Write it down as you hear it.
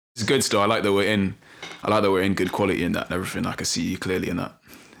It's good still. I like that we're in good quality in that and everything. I can see you clearly in that.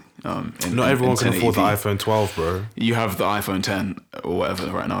 Not everyone can afford the iPhone 12, bro. You have the iPhone 10 or whatever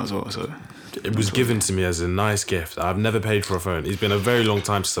right now as well. So it was given to me as a nice gift. I've never paid for a phone. It's been a very long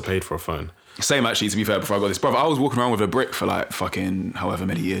time since I paid for a phone. Same actually, to be fair, before I got this. Brother, I was walking around with a brick for like fucking however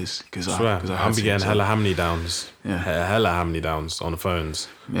many years. I'm getting hella hand-me-downs. Yeah. Hella hand-me-downs on phones.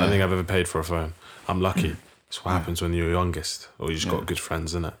 Yeah. I don't think I've ever paid for a phone. I'm lucky. That's what happens when you're youngest. Or you just got good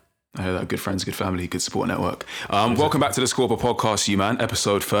friends, innit? I hear that. Good friends, good family, good support network. Welcome back to the Scorper podcast, you man.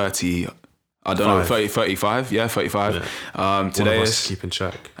 Episode 30. I don't know, 35? Yeah, 35. Yeah. Today is keeping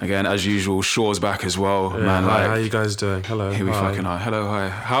track. Again, as usual, Shaw's back as well. Yeah, man, hi, how you guys doing? Hello. Here we fucking are. Hello, hi.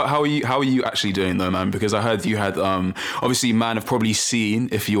 How are you actually doing though, man? Because I heard you had obviously man have probably seen,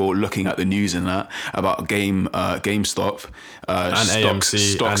 if you're looking at the news and that, about GameStop and AMC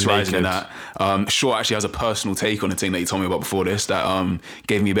stocks and rising and that. Shaw actually has a personal take on the thing that you told me about before this that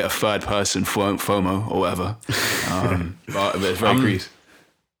gave me a bit of third person FOMO or whatever. But it's very agreed.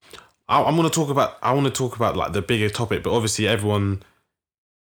 I want to talk about like the bigger topic, but obviously everyone,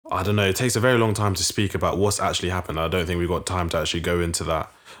 I don't know, it takes a very long time to speak about what's actually happened. I don't think we've got time to actually go into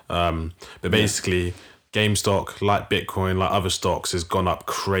that. But basically, GameStop, like Bitcoin, like other stocks, has gone up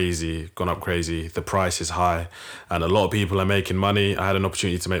crazy. The price is high, and a lot of people are making money. I had an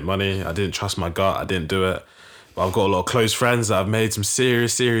opportunity to make money. I didn't trust my gut. I didn't do it. But I've got a lot of close friends that have made some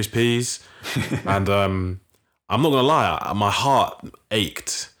serious P's, and I'm not gonna lie, my heart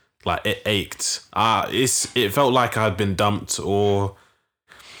ached. Like it ached. It felt like I'd been dumped, or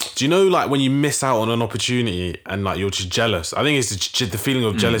do you know like when you miss out on an opportunity and like you're just jealous? I think it's the feeling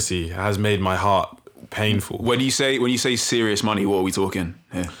of jealousy has made my heart painful. When you say serious money, what are we talking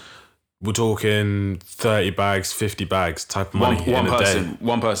here? We're talking 30 bags, 50 bags type of money in a day.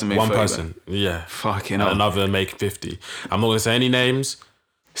 One person made 30 bags. Yeah. Fucking hell. Another make 50. I'm not gonna say any names.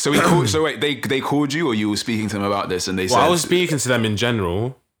 So wait, they called you, or you were speaking to them about this, and they said? Well, I was speaking to them in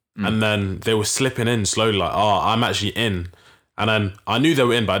general. And then they were slipping in slowly, like, I'm actually in. And then I knew they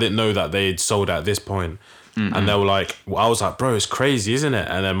were in, but I didn't know that they'd sold at this point. And they were like, I was like, bro, it's crazy, isn't it?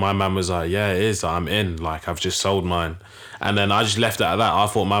 And then my man was like, yeah, it is. I'm in. Like, I've just sold mine. And then I just left it at that. I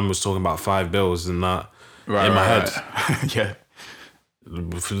thought man was talking about 5 bills and that in my head. Yeah.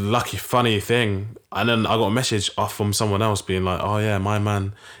 Lucky, funny thing. And then I got a message off from someone else being like, oh yeah, my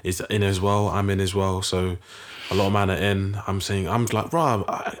man is in as well. I'm in as well. So a lot of man are in. I'm like, bro,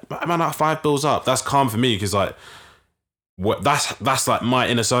 man, at 5 bills up. That's calm for me because like, that's like my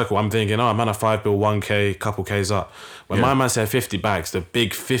inner circle. I'm thinking, man, a 5 bill, 1K, couple K's up. When my man said 50 bags, the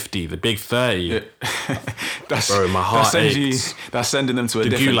big 50, the big 30. Yeah. Bro, my heart aches. That's sending them to a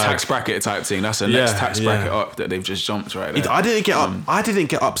different tax bracket type thing. That's the next tax bracket up that they've just jumped right there. I didn't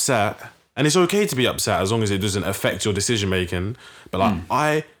get upset, and it's okay to be upset as long as it doesn't affect your decision making. But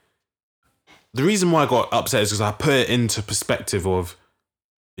like the reason why I got upset is because I put it into perspective of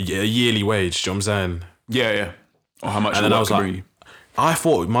a yearly wage. Do you know what I'm saying? Yeah. Or how much? And then I was like, I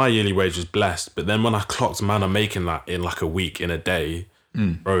thought my yearly wage was blessed, but then when I clocked, man, I'm making that in like a week, in a day,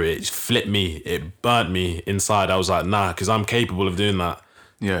 bro, it flipped me. It burnt me inside. I was like, nah, because I'm capable of doing that.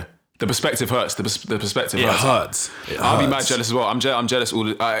 Yeah. The perspective hurts. The perspective hurts. I'll be mad jealous as well. I'm jealous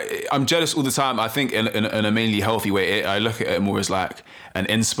I'm jealous all the time. I think in a mainly healthy way. I look at it more as like an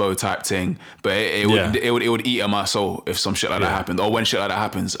inspo type thing, but it would eat at my soul if some shit like that happened, or when shit like that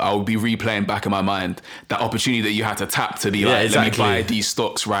happens, I would be replaying back in my mind that opportunity that you had to tap to be let me buy these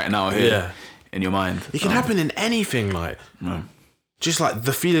stocks right now here in your mind. It can happen in anything, like just like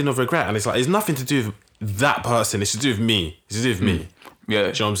the feeling of regret, and it's like it's nothing to do with that person. It's to do with me. It's to do with me. Yeah. Do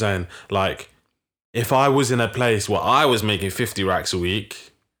you know what I'm saying? Like, if I was in a place where I was making 50 racks a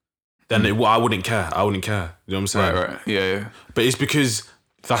week, then I wouldn't care. You know what I'm saying? Right. Yeah. But it's because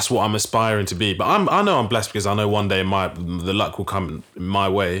that's what I'm aspiring to be. But I know I'm blessed because I know one day the luck will come my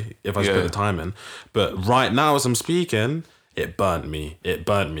way if I just put the time in. But right now, as I'm speaking, it burnt me.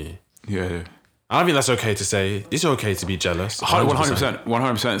 Yeah. I think that's okay to say. It's okay to be jealous. 100%.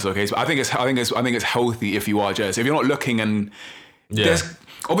 100% it's okay. But I think it's healthy if you are jealous. If you're not looking and there's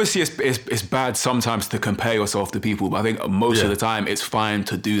obviously it's bad sometimes to compare yourself to people, but I think most of the time it's fine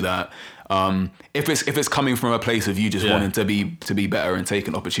to do that. If it's coming from a place of you just wanting to be better and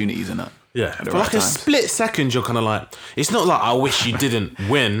taking opportunities in that. Yeah. For like a split second, you're kind of like, it's not like I wish you didn't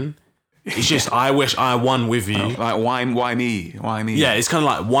win. It's just I wish I won with you. Like why me? Why me? Yeah, it's kind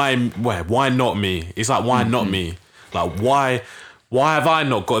of like why not me? It's like why not me? Like why why have I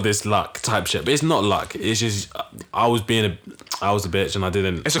not got this luck type shit? But it's not luck. It's just I was a bitch and I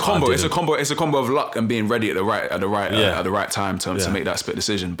didn't. It's a combo. It's a combo of luck and being ready at the right time to make that split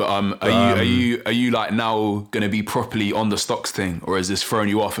decision. But are you like now gonna be properly on the stocks thing, or is this throwing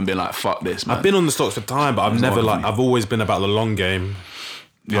you off and being like, fuck this, man? I've been on the stocks for time, but I've always been about the long game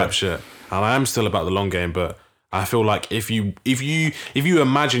type shit, and I am still about the long game. But I feel like if you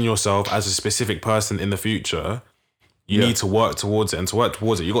imagine yourself as a specific person in the future, you need to work towards it, and to work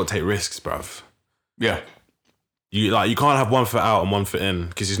towards it, you got to take risks, bruv. Yeah. You can't have one foot out and one foot in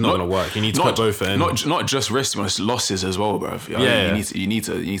because it's not going to work. You need to put both foot in. Not just risks, but losses as well, bruv. You need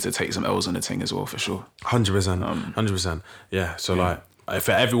to take some L's on the thing as well, for sure. 100%. 100%. Yeah. So like,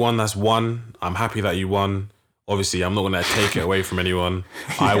 for everyone that's won, I'm happy that you won. Obviously, I'm not going to take it away from anyone.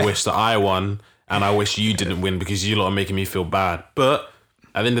 I wish that I won, and I wish you didn't win because you lot are making me feel bad. But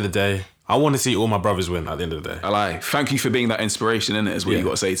at the end of the day, I want to see all my brothers win at the end of the day. I like. Thank you for being that inspiration, innit? Is what you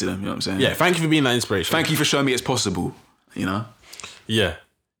got to say to them. You know what I'm saying? Yeah, thank you for being that inspiration. Thank you for showing me it's possible, you know? Yeah.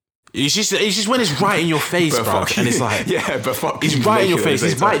 It's just when it's right in your face, bro. And it's like... Yeah, but fuck. It's right in your face.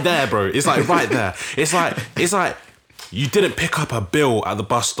 It's right there, bro. It's like right there. It's like you didn't pick up a bill at the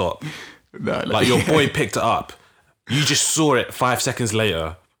bus stop. No, like your boy picked it up. You just saw it 5 seconds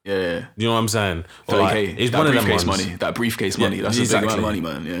later. Yeah. You know what I'm saying? Or like, it's one of them ones. That briefcase money. That's a big amount of money,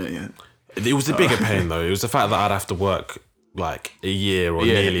 man. Yeah. It was the bigger pain though. It was the fact that I'd have to work like a year or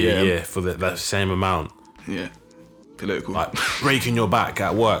nearly a year for that same amount. Yeah. Political. Like breaking your back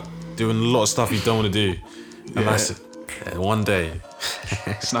at work, doing a lot of stuff you don't want to do. And that's one day.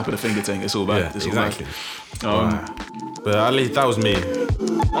 Snap of the finger thing. It's all bad. Yeah, exactly. But at least that was me.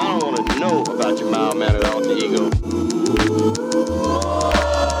 I don't want to know about your mild-mannered alter ego.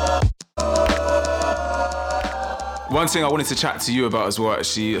 One thing I wanted to chat to you about as well,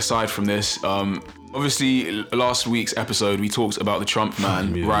 actually, aside from this, obviously last week's episode we talked about the Trump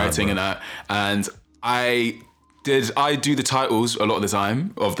man rioting and that, and I do the titles a lot of the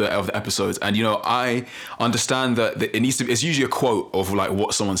time of the episodes, and you know I understand that it's usually a quote of like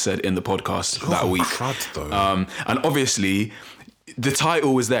what someone said in the podcast that week. Crud, though. And obviously the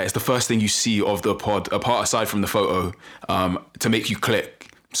title is there. It's the first thing you see of the pod, apart aside from the photo, to make you click.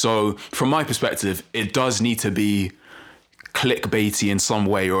 So from my perspective, it does need to be clickbaity in some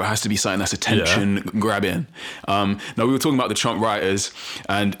way, or it has to be something that's attention grabbing. Now we were talking about the Trump rioters,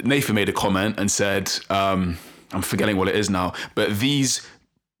 and Nathan made a comment and said, I'm forgetting what it is now, but these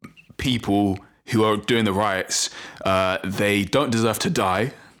people who are doing the riots, they don't deserve to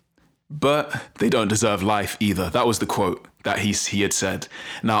die, but they don't deserve life either. That was the quote that he had said.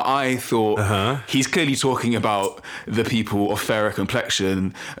 Now I thought he's clearly talking about the people of fairer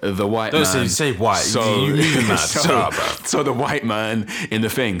complexion, the white man. Don't say white. So you moving mad. So the white man in the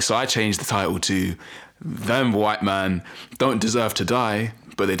thing. So I changed the title to "Them white man don't deserve to die,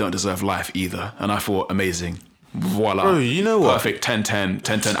 but they don't deserve life either." And I thought, amazing. Voila. Bro, you know what? Perfect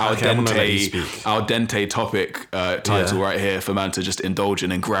 10-10 al dente topic title right here for man to just indulge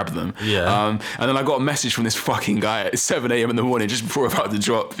in and grab them. Yeah. And then I got a message from this fucking guy at 7 a.m. in the morning just before about to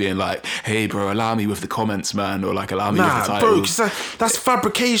drop, being like, "Hey bro, allow me with the comments, man," or like, "Allow me with the titles." Bro, that's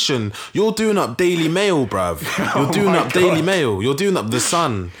fabrication. You're doing up Daily Mail, bruv. You're doing up Daily Mail. You're doing up The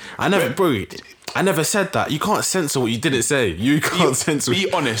Sun. I never said that. You can't censor what you didn't say. You can't censor. Be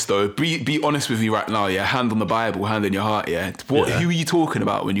honest though. Be honest with me right now. Yeah, hand on the Bible, hand in your heart. Yeah. Who are you talking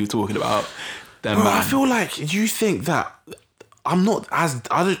about when you're talking about them? Bro, I feel like you think that I'm not as.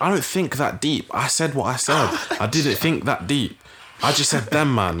 I don't think that deep. I said what I said. I didn't think that deep. I just said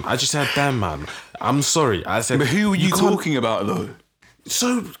them, man. I'm sorry. I said. But who are you talking about though?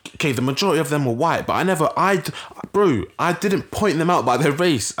 So, okay, the majority of them were white, but I didn't point them out by their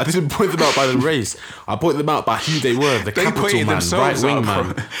race. I pointed them out by who they were, the capital man, right-wing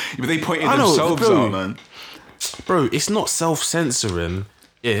man. But they pointed themselves out, man. Bro, it's not self-censoring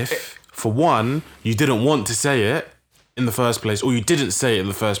if, for one, you didn't want to say it in the first place, or you didn't say it in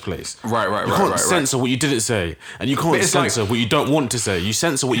the first place. Right. You can't censor what you didn't say, and you can't censor what you don't want to say. You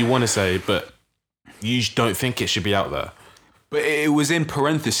censor what you want to say, but you don't think it should be out there. But it was in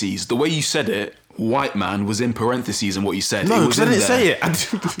parentheses. The way you said it, white man, was in parentheses in what you said. No, because I didn't say it.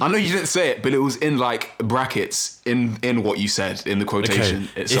 I know you didn't say it, but it was in like brackets in what you said in the quotation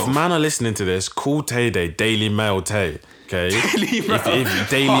itself. If man are listening to this, call Tay Day Daily Mail Tay. Okay, if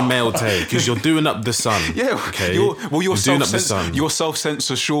Daily Mail Tay, because you're doing up The Sun. Yeah, okay. You're doing up The Sun. You're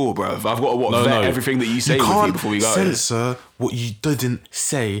self-censor, sure, bruv. I've got to vet everything that you say with you before we go. You can't censor what you didn't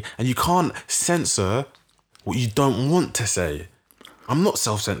say, and you can't censor what you don't want to say. I'm not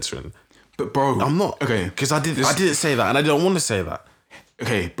self-censoring. But bro, I'm not. Okay. Because I didn't say that, and I don't want to say that.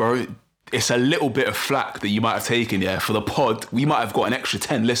 Okay, bro. it's a little bit of flack that you might have taken, yeah, for the pod. We might have got an extra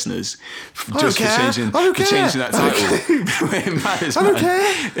 10 listeners just for changing that title. It matters, I don't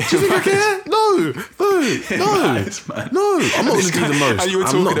care. Do you think I care? No. Matters, man. No, I'm not going to do the most. And you were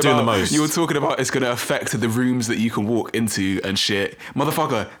I'm not doing the most. You were talking about it's going to affect the rooms that you can walk into and shit.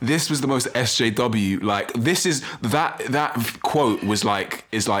 Motherfucker, this was the most SJW. Like, this is that quote is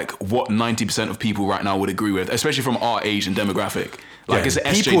like what 90% of people right now would agree with, especially from our age and demographic. Like, it's an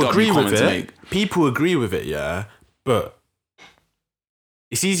SJW comment to make. People agree with it, yeah, but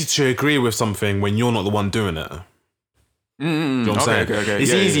it's easy to agree with something when you're not the one doing it. You know what I'm saying? Okay.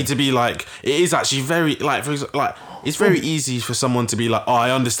 It's easy to be like, it is actually very, like, for example, like, it's very easy for someone to be like, oh,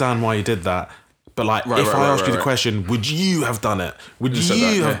 I understand why you did that. But like, if I ask you the question, would you have done it? Would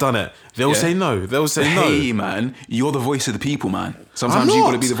you have done it? They'll say no. They'll say no. Hey, man, you're the voice of the people, man. Sometimes you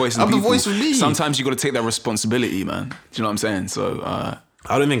got to be the voice of the people. I'm the voice of me. Sometimes you got to take that responsibility, man. Do you know what I'm saying? So,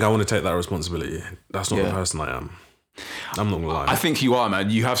 I don't think I want to take that responsibility. That's not the person I am. I'm not gonna lie. I think you are, man.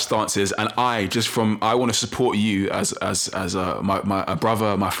 You have stances, and I want to support you as my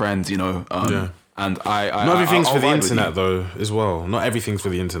brother, my friend. You know, And I not everything's I'll for the ride with internet you. though, as well. Not everything's for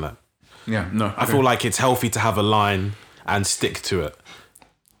the internet. Yeah, no. I feel like it's healthy to have a line and stick to it.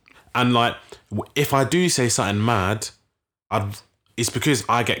 And like, if I do say something mad, it's because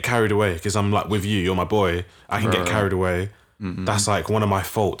I get carried away. Because I'm like with you, you're my boy. I can get carried away. Mm-hmm. That's like one of my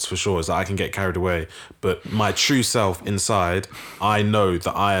faults for sure, is that I can get carried away. But my true self inside, I know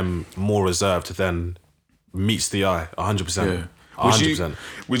that I am more reserved than meets the eye, 100%. Yeah. 100%.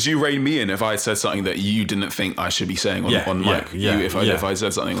 Would you rein me in if I said something that you didn't think I should be saying on mic? If I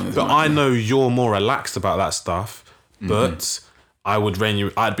said something on this But mic. I know you're more relaxed about that stuff, but I would rein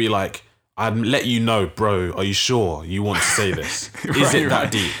you. I'd be like, I'd let you know, bro, are you sure you want to say this? Is it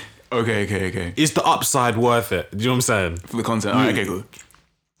that deep? Okay. Is the upside worth it? Do you know what I'm saying? For the content. All right, okay, cool.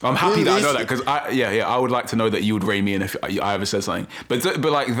 I'm happy that I know that, because I would like to know that you would rein me in if I ever said something. But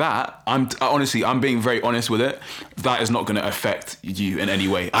like that, I'm being very honest with it. That is not going to affect you in any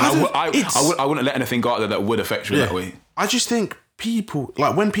way. And I wouldn't let anything go out there that would affect you that way. I just think people,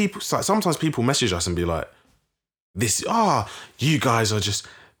 like when people, like sometimes people message us and be like, you guys are just,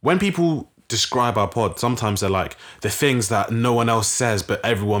 when people describe our pod, sometimes they're like the things that no one else says but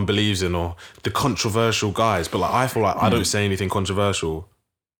everyone believes in, or the controversial guys. But like, I feel like I don't say anything controversial.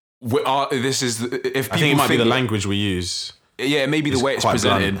 This is if I think it might be the language we use. Yeah, maybe the way it's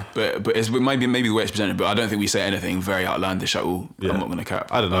presented, blunt. but it might be maybe the way it's presented. But I don't think we say anything very outlandish at all. Yeah. I'm not gonna cap.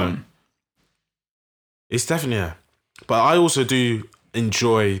 I don't know. It's definitely but I also do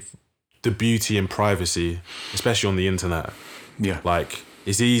enjoy the beauty and privacy, especially on the internet. Yeah, like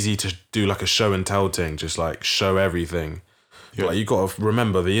it's easy to do like a show and tell thing, just like show everything. Yeah. Like you got to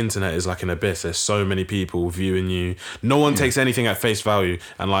remember, the internet is like an abyss. There's so many people viewing you. No one takes anything at face value.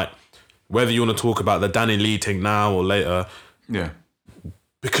 And like, whether you want to talk about the Danny Lee thing now or later,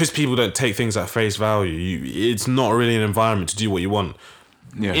 because people don't take things at face value, it's not really an environment to do what you want.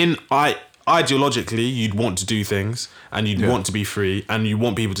 Yeah. Ideologically, you'd want to do things and you'd want to be free and you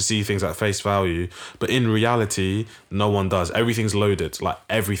want people to see things at face value. But in reality, no one does. Everything's loaded. Like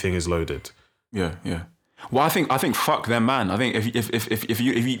everything is loaded. Yeah. Well, I think fuck them, man. I think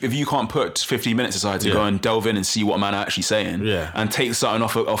if you can't put 15 minutes aside to go and delve in and see what a man are actually saying, and take something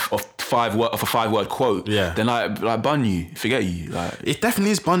off a 5-word quote, then like bun you, forget you. Like it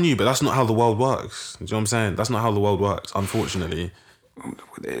definitely is bun you, but that's not how the world works. Do you know what I'm saying? That's not how the world works, unfortunately.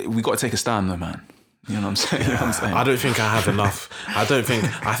 We got to take a stand, though, man. You know what I'm saying? You know what I'm saying? I don't think I have enough. I think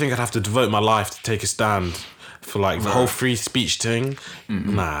I'd have to devote my life to take a stand. For like the whole free speech thing,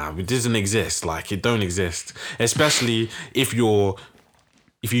 nah, it doesn't exist. Like it don't exist. Especially if you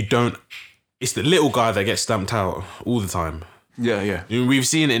don't, it's the little guy that gets stamped out all the time. Yeah. We've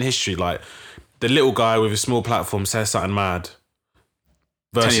seen it in history. Like the little guy with a small platform says something mad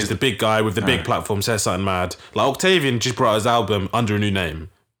versus the big guy with the big platform says something mad. Like Octavian just brought out his album under a new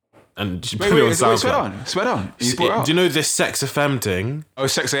name. And swear down. Do you know this Sex FM thing? Oh,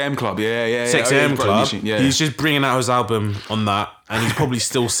 Sex AM Club, yeah. Sex AM Club. He's just bringing out his album on that, and he's probably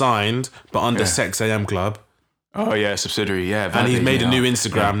still signed, but under Sex AM Club. Oh yeah, subsidiary, yeah. And he's made a new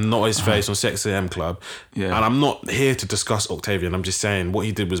Instagram, not his face, on Sex AM Club. Yeah. And I'm not here to discuss Octavian. I'm just saying what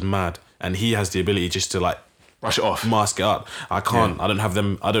he did was mad, and he has the ability just to like brush it off, mask it up. I can't. I don't have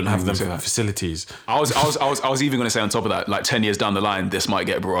them. Facilities. I was even going to say on top of that, like 10 years down the line, this might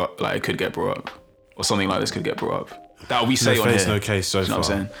get brought up. Like it could get brought up, or something like this could get brought up. That we say no on face, here. No case so you know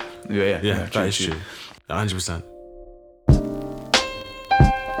far. What I'm saying? Yeah. That is true. 100%.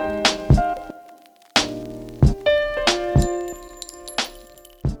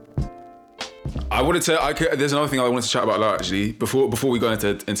 I There's another thing I wanted to chat about a lot actually. Before we go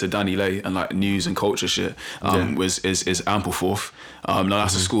into Danny Lay and like news and culture shit, is Ampleforth. Now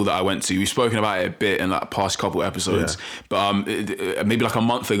that's a school that I went to. We've spoken about it a bit in like past couple episodes, but maybe like a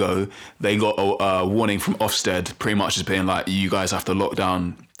month ago they got a warning from Ofsted, pretty much as being like, you guys have to lock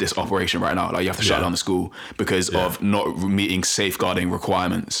down this operation right now. Like you have to shut down the school because of not meeting safeguarding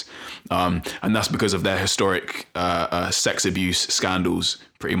requirements, and that's because of their historic sex abuse scandals.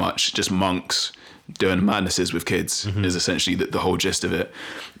 Pretty much just monks doing madnesses with kids is essentially the whole gist of it.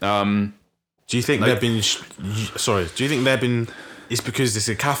 Do you think they've been? Sorry. Do you think they've been? It's because it's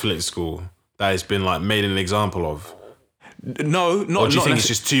a Catholic school that has been like made an example of. No, not. Or do you think it's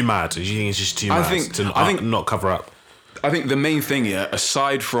just too mad? Do you think it's just too mad to not cover up? I think the main thing,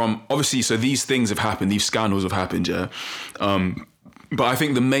 aside from obviously, so these things have happened, these scandals have happened, but I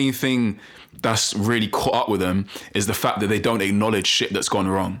think the main thing that's really caught up with them is the fact that they don't acknowledge shit that's gone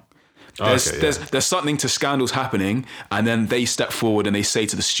wrong. There's something to scandals happening, and then they step forward and they say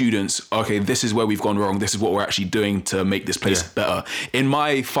to the students, okay, this is where we've gone wrong. This is what we're actually doing to make this place better. In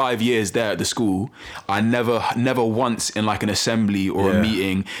my 5 years there at the school, I never once in like an assembly or a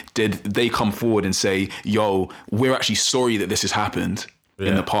meeting did they come forward and say, yo, we're actually sorry that this has happened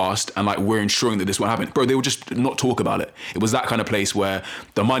in the past, and like we're ensuring that this won't happen. Bro, they would just not talk about it. It was that kind of place where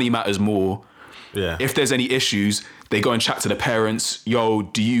the money matters more. Yeah. If there's any issues, they go and chat to the parents. Yo,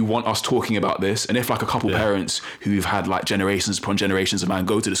 do you want us talking about this? And if like a couple parents who've had like generations upon generations of man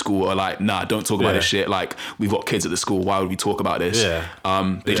go to the school are like, nah, don't talk about this shit. Like we've got kids at the school. Why would we talk about this?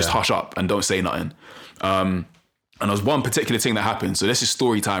 They just hush up and don't say nothing. And there's one particular thing that happened. So this is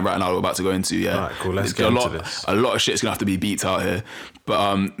story time right now we're about to go into. Yeah. All right, cool. Let's get into this. A lot of shit's gonna have to be beat out here.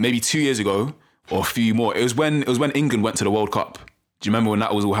 But maybe 2 years ago or a few more, it was when England went to the World Cup. Do you remember when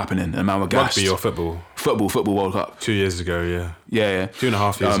that was all happening? And man were gassed. Rugby or football? Football World Cup. 2 years ago, yeah. Yeah.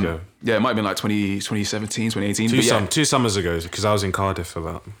 2.5 years ago. Yeah, it might have been like 2017, 2018. 2 summers ago, because I was in Cardiff for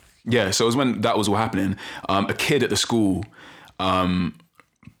that. Yeah, so it was when that was all happening. A kid at the school, there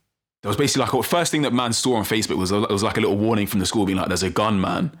was basically like, the first thing that man saw on Facebook was like a little warning from the school being like, there's a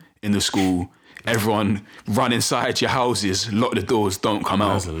gunman in the school. Everyone run inside your houses, lock the doors, don't come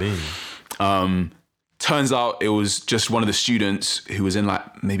out. Turns out it was just one of the students who was in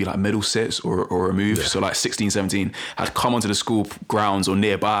like maybe like middle six or removed, so like 16, 17, had come onto the school grounds or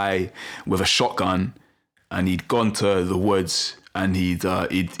nearby with a shotgun, and he'd gone to the woods and he'd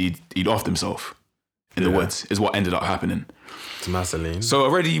offed himself in the woods is what ended up happening. It's Mazzoline. So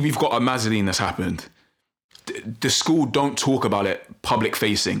already we've got a Mazzoline that's happened. The school don't talk about it public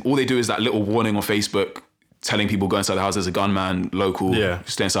facing. All they do is that little warning on Facebook telling people go inside the house, there's a gunman, local,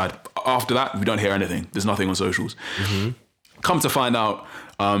 stay inside. After that, we don't hear anything. There's nothing on socials. Come to find out,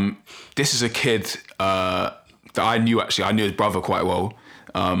 this is a kid that I knew actually. I knew his brother quite well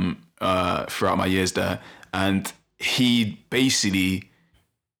throughout my years there. And he basically,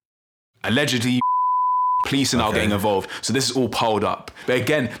 allegedly, police are now getting involved. So this is all piled up. But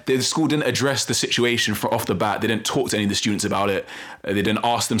again, the school didn't address the situation off the bat. They didn't talk to any of the students about it. They didn't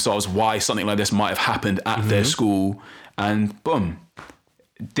ask themselves why something like this might have happened at their school. And boom,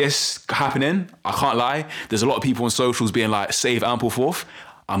 this happening, I can't lie. There's a lot of people on socials being like, save Ampleforth.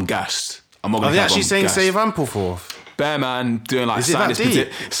 I'm gassed. I'm not gonna Are they actually saying save Ampleforth? Bear man doing like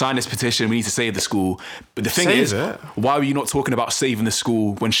sign this petition, we need to save the school. But the thing is, why were you not talking about saving the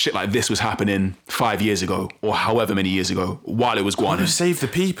school when shit like this was happening 5 years ago or however many years ago while it was going on? Save the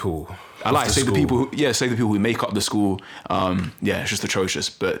people. I like save the people who make up the school. It's just atrocious.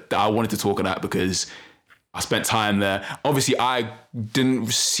 But I wanted to talk on that because I spent time there. Obviously, I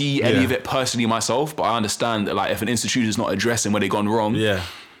didn't see any of it personally myself, but I understand that like if an institution is not addressing where they've gone wrong,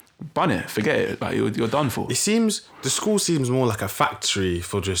 bun it, forget it. Like you're done for. The school seems more like a factory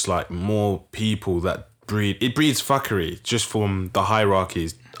for just like more people that breed. It breeds fuckery just from the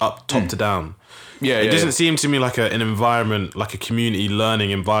hierarchies up top to down. It doesn't seem to me like an environment, like a community learning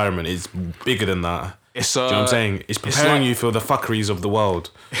environment. It's bigger than that. It's, do you know what I'm saying? It's preparing you for the fuckuries of the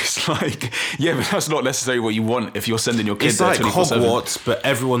world. It's like, but that's not necessarily what you want if you're sending your kids there 24/7. It's like Hogwarts, but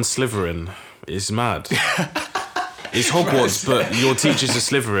everyone's Slytherin. It's mad. It's Hogwarts, but your teachers are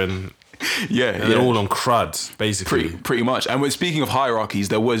Slytherin. They're all on crud, basically. Pretty much. And when speaking of hierarchies,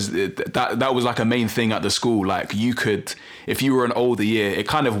 there was that was like a main thing at the school. Like you could, if you were an older year, it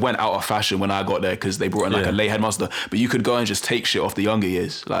kind of went out of fashion when I got there because they brought in like a lay headmaster. But you could go and just take shit off the younger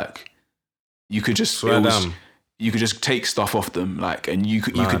years. Like you could just you could just take stuff off them, like, and you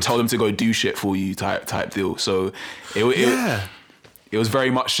could tell them to go do shit for you, type deal. So it was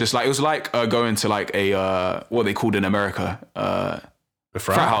very much just like, it was like going to like a what they called in America a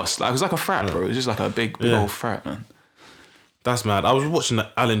frat house. Like, it was like a frat, bro. It was just like a big old frat, man. That's mad. I was watching the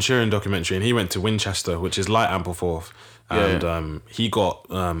Alan Turing documentary, and he went to Winchester, which is like Ampleforth, and he got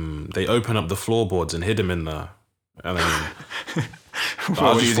they opened up the floorboards and hid him in there, and then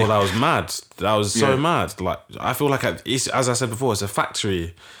I just thought that was mad. That was so mad. Like I feel like it's, as I said before, it's a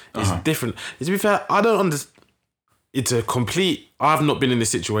factory. It's different. To be fair, I don't understand. It's a complete. I've not been in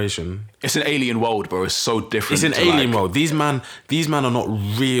this situation. It's an alien world, bro. It's so different. It's an alien world. These man are not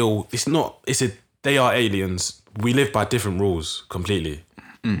real. They are aliens. We live by different rules completely.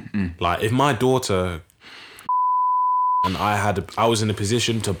 Like if my daughter and I was in a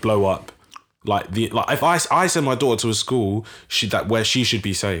position to blow up, if I send my daughter to a school where she should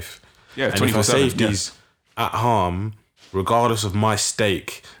be safe. Yeah, and if her safety's at harm, regardless of my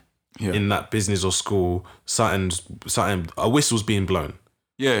stake in that business or school, a whistle's being blown.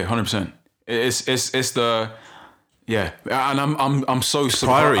 Yeah, 100%. It's the and I'm so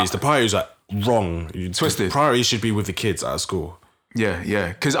surprised. The priorities are wrong. Twisted. The priorities should be with the kids at school. Yeah.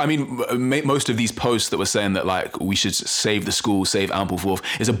 Because I mean, most of these posts that were saying that like we should save the school, save Ampleforth.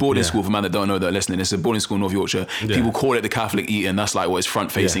 It's a boarding school for man that don't know that are listening. It's a boarding school in North Yorkshire. Yeah. People call it the Catholic Eton. That's like what its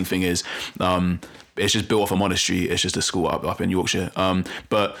front-facing thing is. It's just built off a monastery. It's just a school up in Yorkshire. Most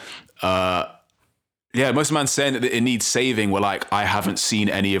of the man saying that it needs saving were like, I haven't seen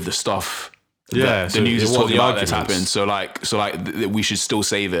any of the stuff. The news is talking about that's happened. So we should still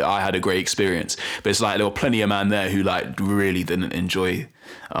save it. I had a great experience, but it's like there were plenty of man there who like really didn't enjoy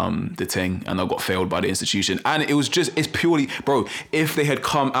the thing, and they got failed by the institution. And it's purely, bro. If they had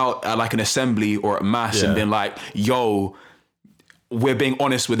come out at like an assembly or at mass and been like, "Yo, we're being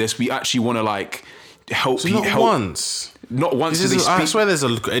honest with this. We actually want to like help you." Not once. Not once. I swear, there's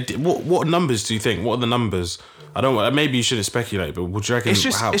what numbers do you think? What are the numbers? I don't. Maybe you shouldn't speculate, but would you reckon? It's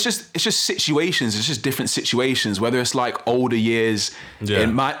just situations. It's just different situations. Whether it's like older years, or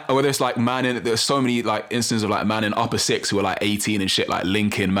whether it's like there's so many like instances of like man in upper six who are like 18 and shit, like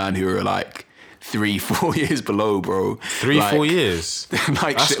Lincoln man who are like 3-4 years below, bro. 3-4 years,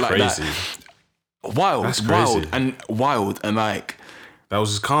 like that's shit crazy. Like that. Wild, and like. That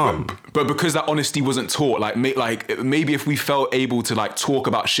was just calm. But because that honesty wasn't taught, like maybe if we felt able to like talk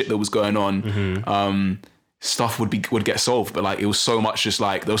about shit that was going on, stuff would get solved. But like it was so much just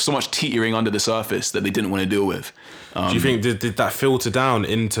like there was so much teetering under the surface that they didn't want to deal with. Do you think did that filter down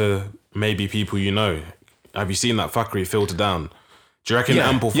into maybe people you know? Have you seen that fuckery filter down? Do you reckon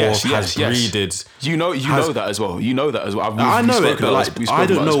Ampleforth has breeded? You know that as well. You know that as well. I know it, but like I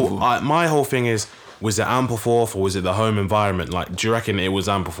don't know. My whole thing is. Was it Ampleforth or was it the home environment? Like, do you reckon it was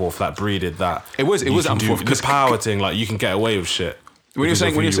Ampleforth that breeded that? It was Ampleforth. The power thing, like you can get away with shit. When you're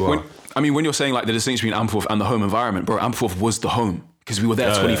saying like the distinction between Ampleforth and the home environment, bro, Ampleforth was the home because we were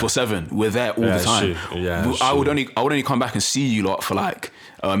there 24/7. We're there all the time. I would only come back and see you lot for like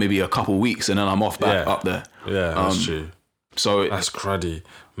maybe a couple of weeks, and then I'm off back up there. Yeah, that's true. So that's cruddy.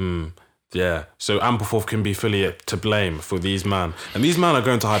 Yeah. So Ampleforth can be fully to blame for these men, and these men are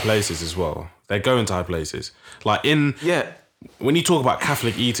going to high places as well. They're going to high places. Like when you talk about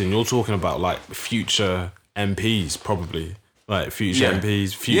Catholic Eton, you're talking about like future MPs, probably. Like future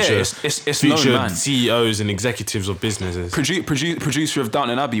MPs, future known, CEOs and executives of businesses. Producer of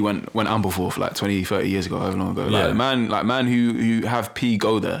Downton Abbey went Ampleforth like 20, 30 years ago, however long ago. Like man who have P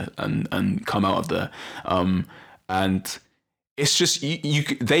go there and come out of there. And it's just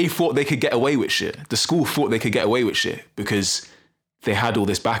they thought they could get away with shit. The school thought they could get away with shit because they had all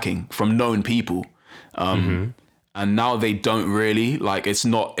this backing from known people. And now they don't really, like it's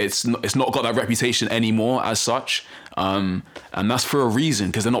not got that reputation anymore as such. And that's for a reason,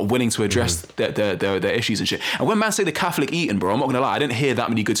 because they're not willing to address their issues and shit. And when man say the Catholic Eton, bro, I'm not gonna lie, I didn't hear that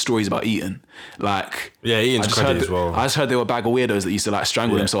many good stories about Eton. Like Eton's cruddy as well. I just heard they were a bag of weirdos that used to like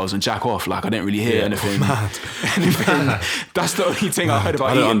strangle themselves and jack off. Like I didn't really hear anything. That's the only thing I heard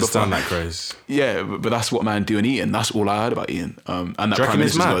about Eton. I don't understand that craze. Yeah, but that's what man do in Eton. That's all I heard about Eton. And that do you reckon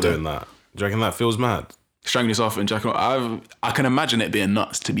it's mad doing that? Do you reckon that feels mad? Strangling yourself and jacking off. I can imagine it being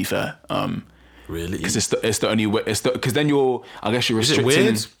nuts, to be fair. Really? Because it's the only way. Because then you're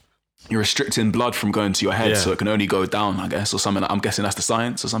restricting blood from going to your head, so it can only go down, I guess, or something. I'm guessing that's the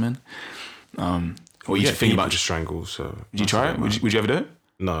science or something. Or you think about to strangle. So did you try it? Would you ever do it?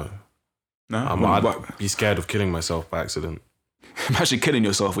 No. I'd be scared of killing myself by accident. Imagine killing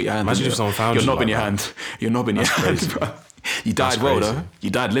yourself with your hand. Imagine if someone found you're knobbing your hand. You're knobbing your hand, bro. You died well though. You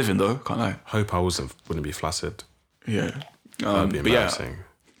died living though. Can't lie. Hope I wouldn't be flaccid. Yeah. That'd be embarrassing.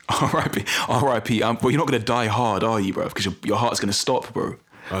 R.I.P. But you're not gonna die hard, are you, bro? Because your heart's gonna stop, bro.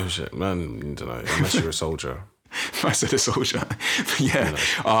 Oh shit, man! I don't know. Unless you're a soldier. I said a soldier. Yeah.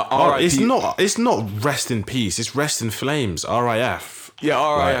 R.I.P. It's not rest in peace. It's rest in flames. RIF.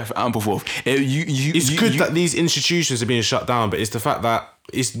 Yeah, RIF, Ampleforth. It's good that these institutions are being shut down, but it's the fact that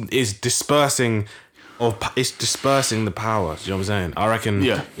it's dispersing the power. Do you know what I'm saying? I reckon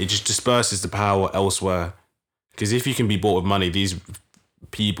it just disperses the power elsewhere. Because if you can be bought with money, these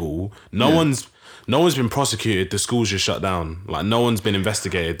people, no one's been prosecuted. The schools just shut down. Like no one's been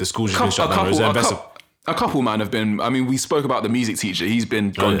investigated. The schools just been shut down. A couple man have been. I mean, we spoke about the music teacher. He's been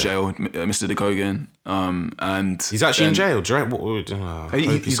gone jail, Mr. DeKogan, and he's actually in jail.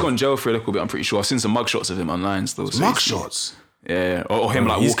 He's gone in jail for a little bit. I'm pretty sure. I've seen some mugshots of him online. Still, mugshots. Yeah, or him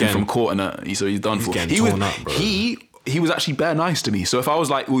like walking from court and that. So he's done for. He was actually bare nice to me. So if I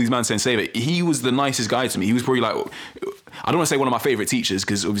was like all these men saying save it, he was the nicest guy to me. He was probably like, I don't want to say one of my favorite teachers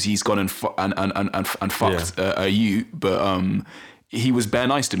because obviously he's gone and fucked you, but he was bare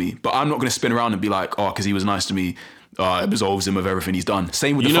nice to me. But I'm not going to spin around and be like, oh, because he was nice to me, it absolves him of everything he's done.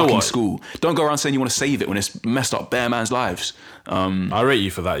 Same with the fucking school. Don't go around saying you want to save it when it's messed up bare man's lives. I rate you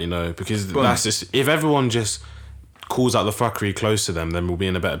for that, because that's just, if everyone just calls out the fuckery close to them, then we'll be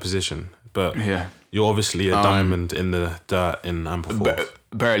in a better position. But you're obviously a diamond in the dirt in Ampleforth.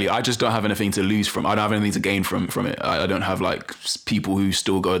 Barely. I just don't have anything to lose from. I don't have anything to gain from it. I don't have like people who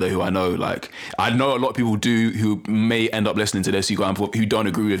still go there who I know. Like I know a lot of people do who may end up listening to this who don't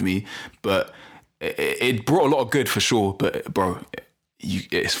agree with me. But it brought a lot of good for sure. But bro,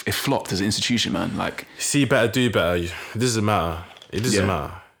 it flopped as an institution, man. Like see better, do better. It doesn't matter. It doesn't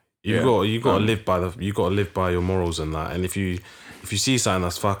matter. You got to live by your morals and that. And if you see something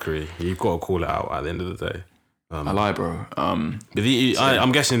that's fuckery, you've got to call it out at the end of the day. I lie, bro. But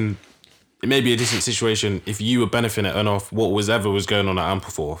I'm guessing it may be a different situation if you were benefiting off what was going on at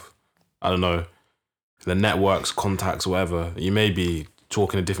Ampleforth. I don't know, the networks, contacts, whatever. You may be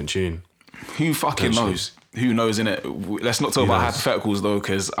talking a different tune. Who fucking knows? Who knows, innit? Let's not talk about hypotheticals though,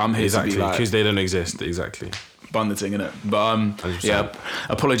 because I'm here to be like, because they don't exist. Exactly. Bun the thing, innit? But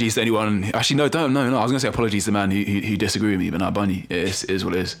apologies to anyone. Actually, no. I was gonna say apologies to the man who disagree with me, but not Bunny. It is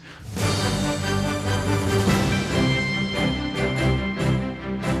what it is.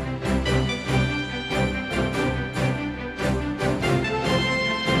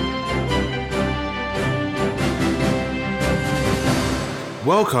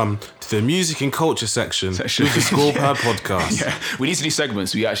 Welcome to the music and culture section of the Score Pad podcast. Yeah, we need to do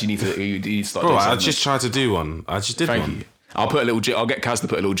segments. We actually need to start. Bro, doing I just tried to do one. I just did one. Thank you. I'll get Kaz to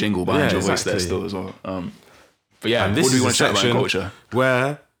put a little jingle behind your voice there still as well. But yeah, and this what do we is want to chat about in section culture?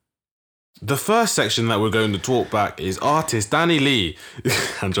 Where the first section that we're going to talk back is artist Danny Lee.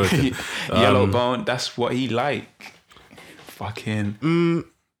 I'm joking. Yellow Bone. That's what he like. Fucking.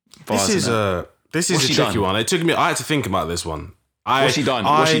 This is a tricky one. It took me. I had to think about this one. What's she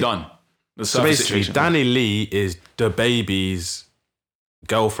done? So basically, Danny Lee is DaBaby's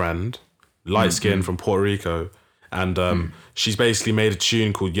girlfriend, light skin from Puerto Rico, and she's basically made a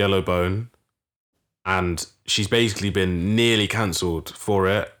tune called Yellow Bone, and she's basically been nearly cancelled for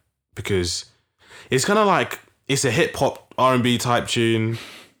it because it's kind of like it's a hip hop R&B type tune.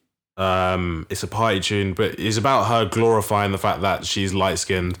 It's a party tune, but it's about her glorifying the fact that she's light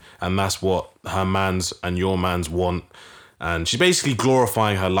skinned, and that's what her mans and your mans want. And she's basically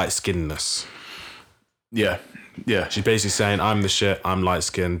glorifying her light-skinnedness. Yeah. She's basically saying, I'm the shit, I'm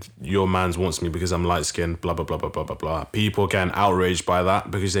light-skinned, your mans wants me because I'm light-skinned, blah, blah, blah, blah, blah, blah, blah. People getting outraged by that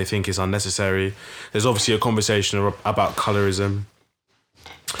because they think it's unnecessary. There's obviously a conversation about colorism.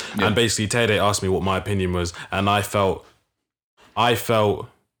 Yeah. And basically, Tede asked me what my opinion was, and I felt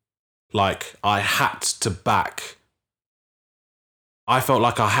like I had to back. I felt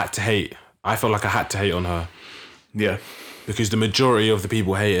like I had to hate on her. Yeah. Because the majority of the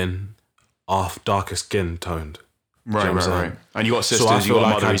people hating are darker skin toned. Right. And you got sisters, so I feel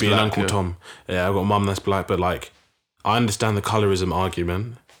like I'd be an Uncle yeah. Tom. Yeah, I've got a mum that's black, but like, I understand the colorism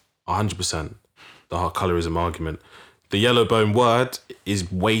argument, 100%. The colorism argument. The yellow bone word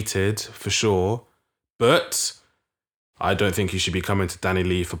is weighted for sure, but I don't think you should be coming to Danny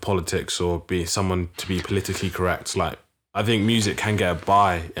Lee for politics or be someone to be politically correct. Like, I think music can get a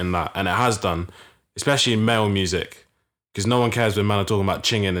buy in that, and it has done. Especially in male music, because no one cares when men are talking about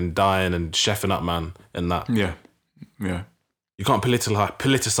chinging and dying and chefing up, man, and that. Yeah. You can't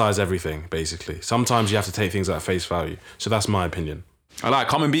politicize everything, basically. Sometimes you have to take things at face value. So that's my opinion. I like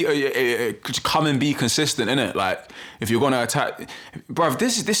come and be consistent, innit? Like if you're gonna attack, bruv,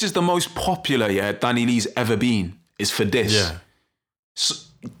 this is the most popular Danny Lee's ever been. Is for this. Yeah. So,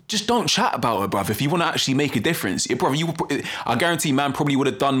 just don't chat about her, bruv. If you want to actually make a difference, bruv, I guarantee man probably would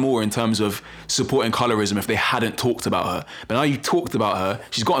have done more in terms of supporting colorism if they hadn't talked about her. But now you talked about her,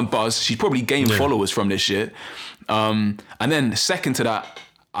 she's gotten buzz, she's probably gained followers from this shit. And then second to that,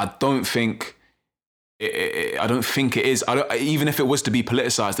 I don't think I don't think it is. Even if it was to be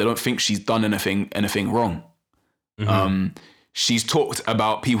politicized, I don't think she's done anything wrong. She's talked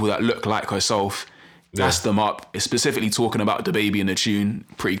about people that look like herself, gassed them up, specifically talking about DaBaby in the tune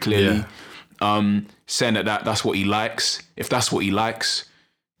pretty clearly, saying that's what he likes. If that's what he likes,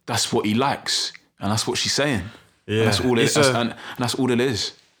 that's what he likes, and that's what she's saying. Yeah, and that's all it is. And that's all it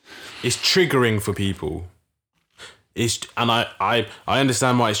is. It's triggering for people. I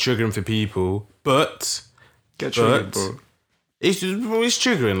understand why it's triggering for people, but get triggered, bro. It's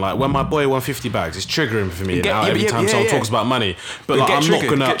triggering. Like when my boy won 50 bags, it's triggering for me now every time someone talks about money. But like, I'm not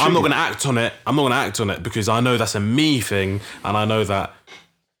gonna act on it. I'm not gonna act on it because I know that's a me thing, and I know that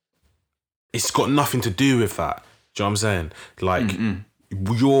it's got nothing to do with that. Do you know what I'm saying? Like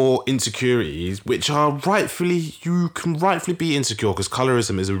your insecurities, which are you can rightfully be insecure because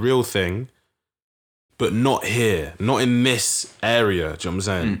colorism is a real thing. But not here, not in this area. Do you know what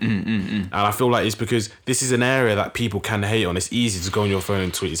I'm saying? And I feel like it's because this is an area that people can hate on. It's easy to go on your phone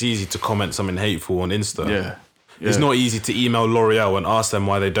and tweet. It's easy to comment something hateful on Insta. Yeah. It's not easy to email L'Oreal and ask them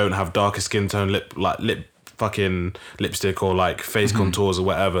why they don't have darker skin tone, lip fucking lipstick or like face contours or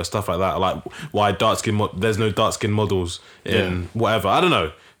whatever, stuff like that. Like why there's no dark skin models in whatever. I don't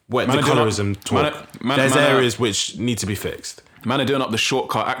know. The colorism talk. There's areas which need to be fixed. Man are doing up the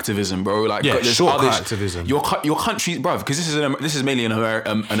shortcut activism, bro. Like, shortcut activism. Your country, bro, because this is mainly an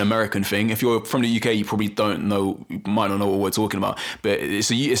American thing. If you're from the UK, you probably might not know what we're talking about. But it's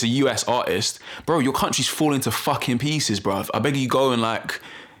a US artist, bro. Your country's falling to fucking pieces, bro. I beg you, go and like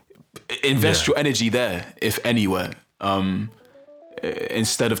invest your energy there, if anywhere.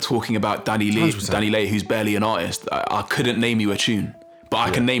 Instead of talking about Danny Lay, who's barely an artist. I couldn't name you a tune, but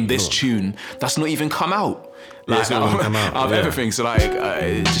I can name this tune that's not even come out. Like, of everything, so like,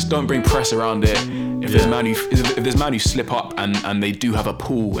 just don't bring press around it. If there's man who slip up and they do have a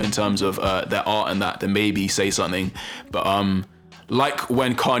pull in terms of their art and that, then maybe say something. But like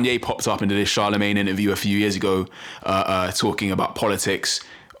when Kanye popped up into this Charlemagne interview a few years ago, talking about politics,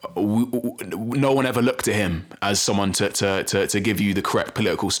 no one ever looked at him as someone to give you the correct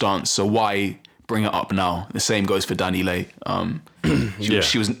political stance. So why bring it up now? The same goes for Danny Lay.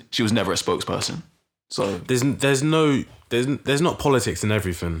 She was never a spokesperson. So there's not politics in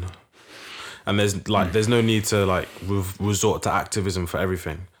everything, and there's no need to like resort to activism for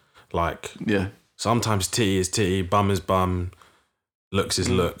everything. Like sometimes titty is titty, bum is bum, looks is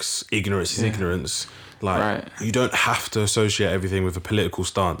looks, ignorance is ignorance. Like you don't have to associate everything with a political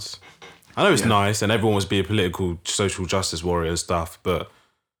stance. I know it's nice, and everyone wants to be a political social justice warrior and stuff, but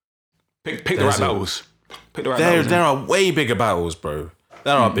pick the right battles. Pick the right battles. There are way bigger battles, bro.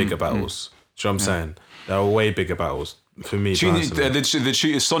 There are bigger battles. Do you know what I'm saying? There are way bigger battles for me. The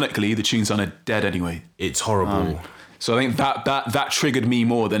tune sonically, the tune sounded dead anyway. It's horrible. So I think that triggered me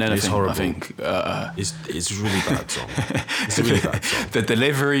more than anything. It's horrible. I think it's a really bad song. It's a really bad song. The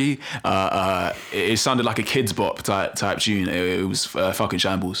delivery, it sounded like a Kids Bop type tune. It was fucking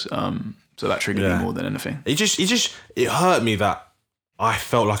shambles. So that triggered me more than anything. It hurt me that I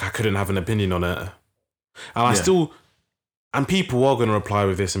felt like I couldn't have an opinion on it, and And people are going to reply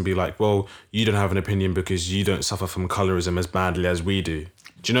with this and be like, well, you don't have an opinion because you don't suffer from colorism as badly as we do.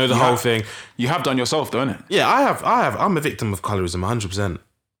 Do you know the whole thing? You have done yourself, though, innit? Yeah, I have. I'm a victim of colorism, 100%.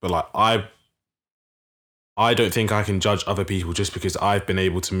 But like, I don't think I can judge other people just because I've been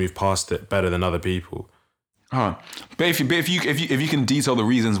able to move past it better than other people. But if you can detail the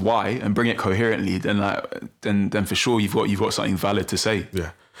reasons why and bring it coherently, then for sure you've got something valid to say.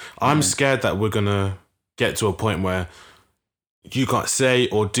 Yeah, I'm scared that we're gonna get to a point where you can't say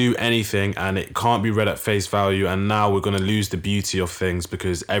or do anything and it can't be read at face value, and now we're going to lose the beauty of things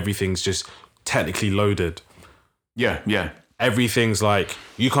because everything's just technically loaded. Yeah. Everything's like,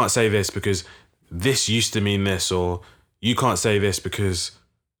 you can't say this because this used to mean this, or you can't say this because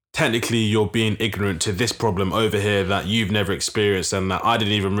technically you're being ignorant to this problem over here that you've never experienced and that I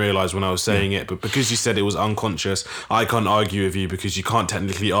didn't even realise when I was saying it, but because you said it was unconscious, I can't argue with you because you can't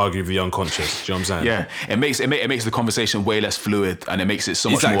technically argue with the unconscious. Do you know what I'm saying? Yeah, it makes the conversation way less fluid, and it makes it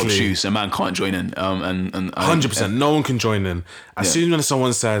so much more obtuse. A man can't join in. And 100%, no one can join in. As soon as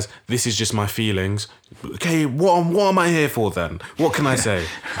someone says this is just my feelings, okay, what am I here for then? What can I say?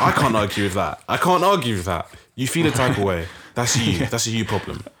 I can't argue with that. I can't argue with that. You feel a type of way. That's you. That's a you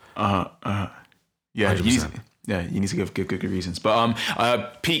problem. Yeah, you need to give good reasons. But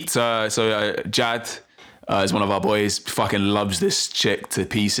Pete, Jad is one of our boys. Fucking loves this chick to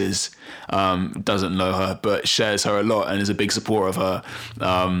pieces. Doesn't know her, but shares her a lot and is a big supporter of her.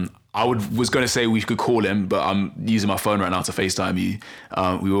 was going to say we could call him, but I'm using my phone right now to FaceTime you.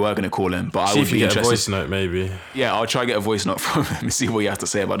 We were going to call him, but I would be interested. A voice note, maybe. Yeah, I'll try to get a voice note from him and see what he has to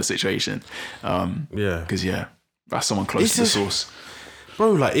say about the situation. Because that's someone close to the source.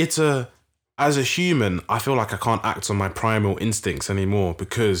 Bro, like as a human, I feel like I can't act on my primal instincts anymore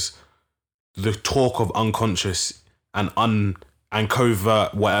because the talk of unconscious and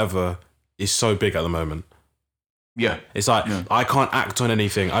covert whatever is so big at the moment. Yeah. It's like, I can't act on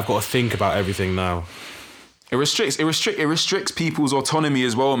anything. I've got to think about everything now. It restricts people's autonomy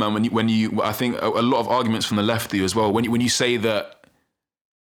as well, man. When you I think a lot of arguments from the left do as well. When you say that,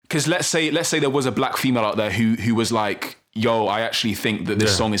 because let's say there was a black female out there who was like, yo, I actually think that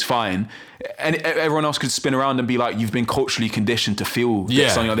this song is fine. And everyone else could spin around and be like, you've been culturally conditioned to feel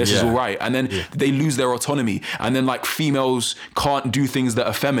that something like this is all right. And then they lose their autonomy. And then like females can't do things that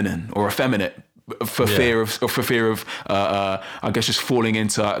are feminine or effeminate for fear of I guess just falling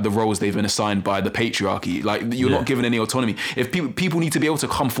into the roles they've been assigned by the patriarchy. Like you're not given any autonomy. If people need to be able to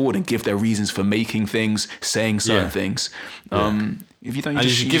come forward and give their reasons for making things, saying certain things. If you don't, you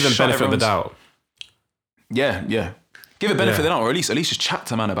should give them benefit of the doubt. Yeah. Give it benefit of the doubt, or at least just chat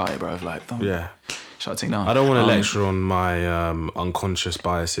to man about it, bro. Like, shut thing down. I don't want to lecture on my unconscious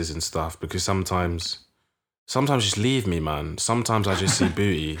biases and stuff because sometimes just leave me, man. Sometimes I just see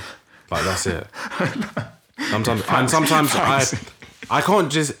booty. Like that's it. Sometimes I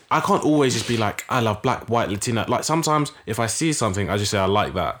can't always just be like, I love black, white, Latina. Like sometimes if I see something, I just say I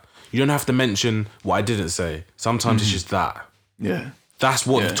like that. You don't have to mention what I didn't say. Sometimes it's just that. Yeah. That's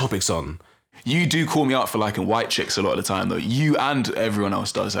what the topic's on. You do call me out for liking white chicks a lot of the time, though. You and everyone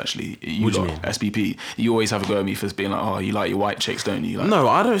else does, actually. What do you mean? SBP. You always have a go at me for being like, oh, you like your white chicks, don't you? Like, no,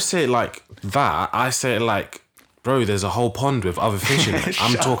 I don't say it like that. I say it like, bro, there's a whole pond with other fish in it.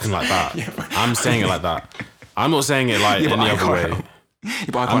 I'm talking like that. I'm saying it like that. I'm not saying it like any other way.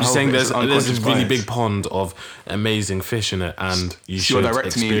 I'm just saying there's a really big pond of amazing fish in it, and you should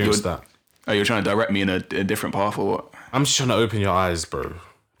experience that. Oh, you're trying to direct me in a different path, or what? I'm just trying to open your eyes, bro.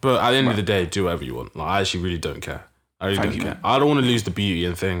 But at the end of the day, do whatever you want. Like, I actually really don't care. I really don't care. Man. I don't want to lose the beauty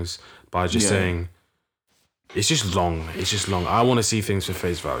in things by just saying, it's just long. It's just long. I want to see things for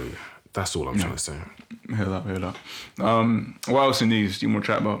face value. That's all I'm trying to say. Hear that. What else in news do you want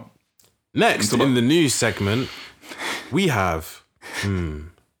to chat about? Next, in the news segment, we have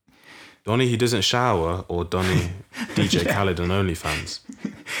Donny who doesn't shower or Donny DJ Khaled on OnlyFans.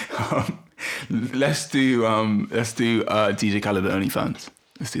 Let's do DJ Khaled on OnlyFans.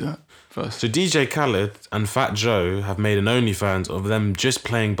 Let's do that first. So DJ Khaled and Fat Joe have made an OnlyFans of them just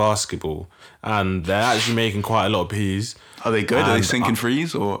playing basketball, and they're actually making quite a lot of peas. Are they good? Are they sinking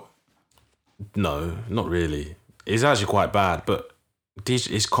threes or? No, not really. It's actually quite bad, but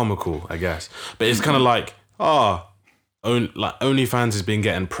it's comical, I guess. But it's kind of like, OnlyFans has been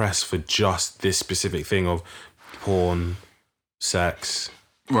getting pressed for just this specific thing of porn, sex,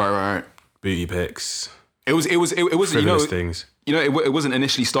 right, booty pics. It wasn't things. It wasn't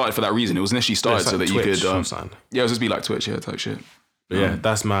initially started for that reason. It was initially started so that Twitch, you could. It was just be like Twitch, type shit. But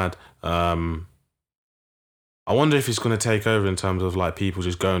that's mad. I wonder if it's going to take over in terms of like people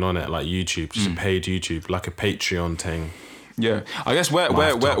just going on it, like YouTube, just a paid YouTube, like a Patreon thing. Yeah, I guess where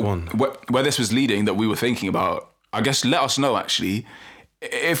this was leading that we were thinking about. I guess let us know actually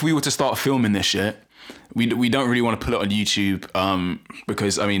if we were to start filming this shit. We don't really want to put it on YouTube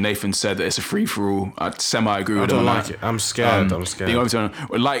because I mean Nathan said that it's a free for all. I semi-agree with him. I don't like it. I'm scared.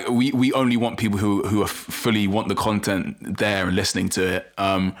 Like we only want people who are fully want the content there and listening to it.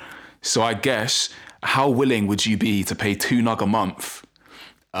 So I guess how willing would you be to pay $2 a month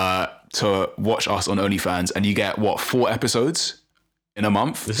to watch us on OnlyFans, and you get 4 episodes in a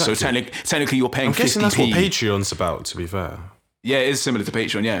month? Exactly. So technically you're paying 50p. I'm guessing that's what Patreon's about, to be fair. Yeah, it is similar to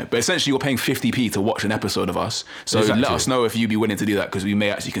Patreon, yeah. But essentially you're paying 50p to watch an episode of us. So let us know if you'd be willing to do that, because we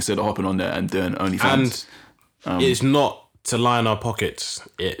may actually consider hopping on there and doing OnlyFans. And it's not to line our pockets.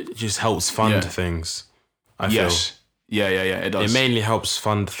 It just helps fund things, I feel. Yeah, it does. It mainly helps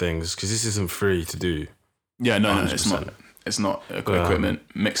fund things, because this isn't free to do. Yeah, no, it's not. It's not equipment,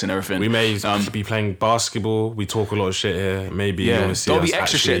 mixing everything. We may be playing basketball. We talk a lot of shit here. Maybe you want to see there'll be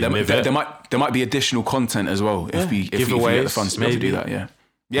extra shit. There might be additional content as well if we get the funds to be able to do that. Yeah,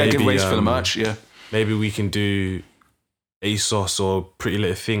 maybe, giveaways for the merch. Yeah, maybe we can do ASOS or Pretty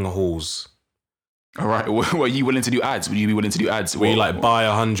Little Thing hauls. All right. Are you willing to do ads? Would you be willing to do ads? Where you buy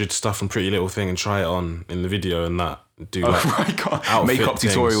 100 stuff from Pretty Little Thing and try it on in the video and that. Do makeup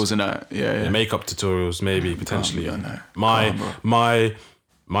tutorials and that. Yeah. Makeup tutorials, maybe potentially.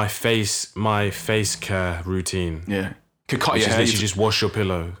 My face care routine. Yeah, could cut your hair. You just wash your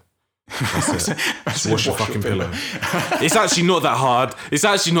pillow. That's it. Just wash your fucking pillow. It's actually not that hard. It's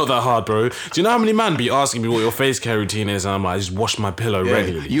actually not that hard, bro. Do you know how many men be asking me what your face care routine is? And I'm like, I just wash my pillow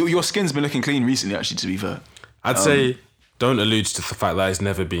regularly. Your skin's been looking clean recently, actually, to be fair. I'd say don't allude to the fact that it's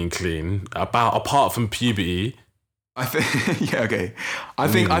never been clean. Apart from puberty. I think, yeah, okay. I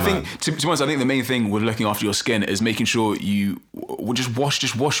think, to be honest, I think the main thing with looking after your skin is making sure you just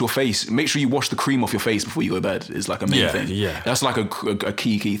wash your face. Make sure you wash the cream off your face before you go to bed. Is like a main thing. Yeah, that's like a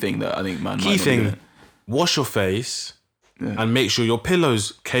key thing that I think, man. Key thing: wash your face and make sure your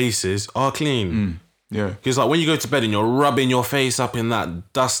pillows cases are clean. Yeah, because like when you go to bed and you're rubbing your face up in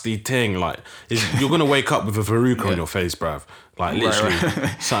that dusty thing, like you're gonna wake up with a verruca on your face, bruv. Like literally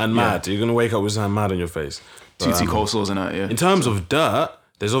something mad. You're gonna wake up with something mad on your face. Tootsie cold sores and that, yeah. In terms of dirt,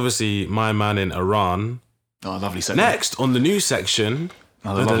 there's obviously my man in Iran. Oh, lovely segue. Next, on the news section.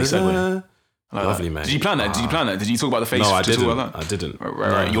 Lovely segue. Lovely, mate. Did you plan that? Did you talk about the face? No, I didn't. About that? I didn't.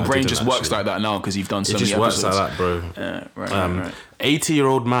 Right. No, your brain just works actually. like that now because you've done so many episodes. It just works like that, bro. Yeah, right.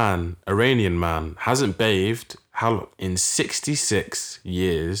 80-year-old man, Iranian man, hasn't bathed in 66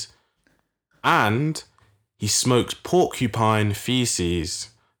 years, and he smokes porcupine feces,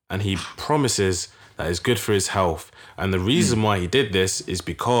 and he promises that it's good for his health. And the reason why he did this is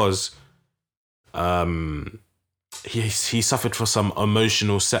because he suffered from some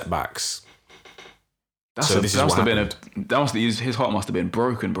emotional setbacks. His heart must have been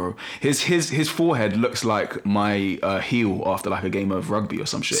broken, bro. His forehead looks like my heel after like a game of rugby or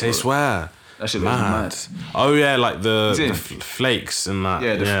some shit. Say swear. That shit looks mad. Oh yeah, like the flakes and that.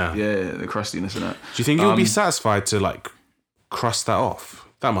 Yeah, the crustiness and that. Do you think he'll be satisfied to like crust that off?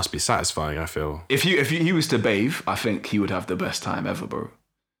 That must be satisfying, I feel. If he was to bathe, I think he would have the best time ever, bro.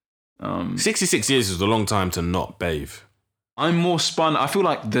 66 years is a long time to not bathe. I'm more spun. I feel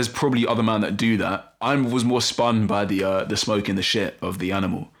like there's probably other men that do that. I was more spun by the smoke in the shit of the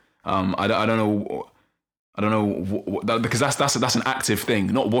animal. I don't know because that's an active thing.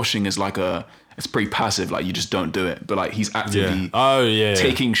 Not washing is like it's pretty passive. Like you just don't do it. But like he's actively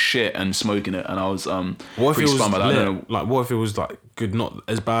taking shit and smoking it. And I was pretty spun by that. I don't know. Like what if it was like good, not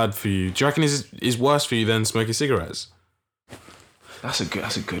as bad for you? Do you reckon is worse for you than smoking cigarettes? That's a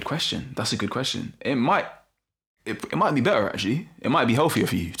good question. It might be better actually. It might be healthier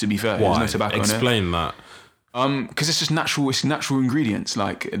for you. To be fair, why? There's no tobacco Explain in it. that. Because it's just natural. It's natural ingredients.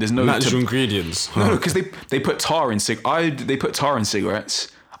 Like there's no natural ingredients. Huh? No, because they put tar in they put tar in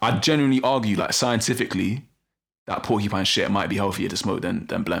cigarettes. I genuinely argue, like scientifically, that porcupine shit might be healthier to smoke than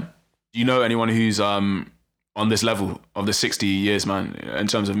blem. Do you know anyone who's on this level of the 60 years, man? In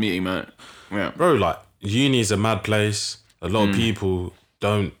terms of meeting, man. Yeah, bro. Like uni is a mad place. A lot of people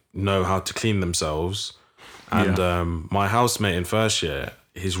don't know how to clean themselves. And my housemate in first year,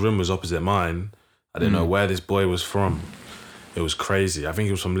 his room was opposite mine. I didn't know where this boy was from. It was crazy. I think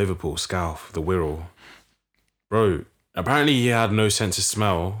he was from Liverpool, Scalf, the Wirral. Bro, apparently he had no sense of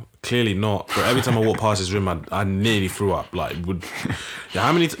smell. Clearly not. But every time I walked past his room, I nearly threw up. Like, do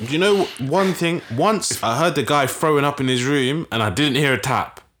you know one thing? Once I heard the guy throwing up in his room and I didn't hear a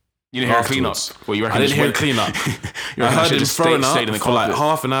tap. You didn't hear a clean-up? Well, you reckon I didn't hear a clean-up. I heard him throwing up for like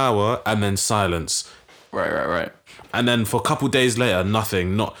half an hour and then silence. Right. And then for a couple of days later,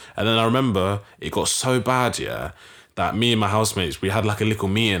 nothing. And then I remember it got so bad, that me and my housemates, we had like a little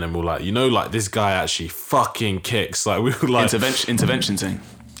meeting and we were like, like this guy actually fucking kicks. Like we were like intervention thing.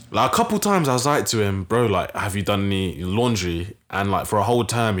 Like a couple times I was like to him, bro, like, have you done any laundry? And like for a whole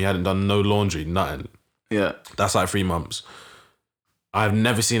term he hadn't done no laundry, nothing. Yeah. That's like 3 months. I've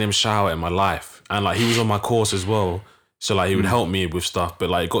never seen him shower in my life. And like he was on my course as well. So like he would help me with stuff, but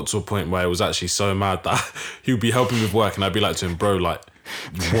like it got to a point where it was actually so mad that he would be helping me with work and I'd be like to him, bro, like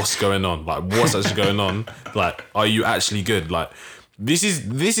what's going on? Like what's actually going on? Like, are you actually good? Like this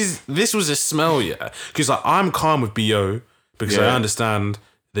was a smell, because like I'm calm with BO because I understand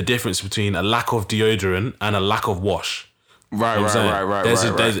the difference between a lack of deodorant and a lack of wash. Right.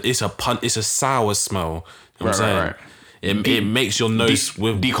 It's a sour smell. You know what I'm saying? Right. It makes your nose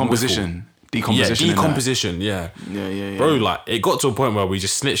decomposition. Decomposition. Yeah. Bro, like it got to a point where we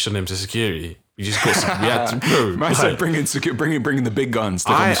just snitched on him to security. We had to, bro. Man said bringing the big guns.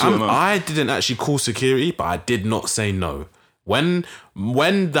 I didn't actually call security, but I did not say no. When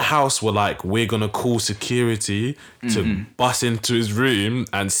the house were like, we're gonna call security to bust into his room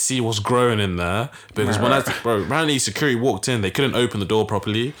and see what's growing in there, because apparently security walked in, they couldn't open the door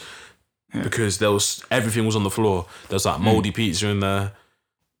properly because everything was on the floor. There was like moldy pizza in there.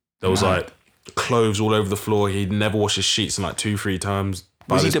 There was like clothes all over the floor. He'd never washed his sheets in like 2-3 times.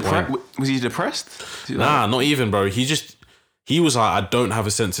 Was he depressed? Nah, not even, bro. He was like, I don't have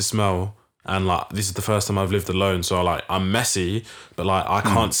a sense of smell. and like this is the first time I've lived alone, so like I'm messy, but like I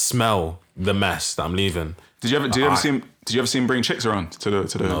can't smell the mess that I'm leaving. Did you ever see him bring chicks around to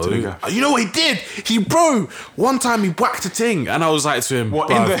the guy? You know what he did? Bro, one time he whacked a ting, and I was like to him,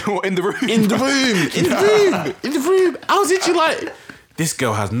 What, in the room? In the room. I was literally like, this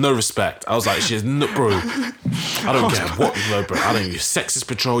girl has no respect. I was like, she has no, bro. I don't care what you know, bro. I don't. You're sexist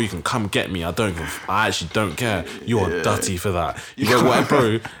patrol. You can come get me. I actually don't care. You are dirty for that. You know what,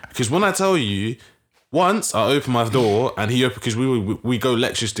 bro? Because when I tell you, once I opened my door and he opened, because we go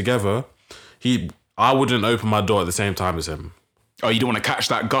lectures together. I wouldn't open my door at the same time as him. Oh, you don't want to catch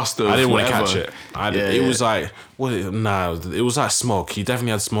that gust of I didn't whatever. want to catch it. It was like, it was like smog. He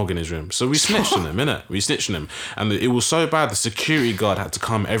definitely had smog in his room. So we snitched on him, innit? We snitched on him. And it was so bad, the security guard had to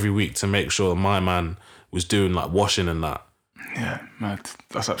come every week to make sure my man was doing like washing and that. Yeah, mad.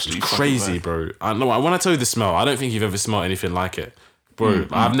 That's absolutely crazy, bro. I know. When I tell you the smell, I don't think you've ever smelled anything like it. Bro,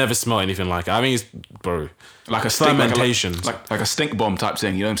 I've never smelled anything like it. I think it's, bro, like a fermentation. Like a stink bomb type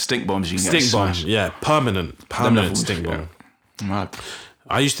thing. You know, stink bombs you can stink get bomb, smashed. yeah, permanent stink bomb. Yeah. Mad.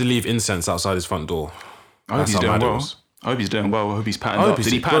 I used to leave incense outside his front door. I hope he's doing well. I hope he's doing well. I hope he's patterned up.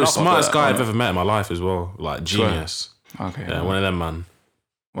 Did he pattern up? Smartest guy I've ever met in my life as well. Like genius. Okay. Yeah, one of them, man.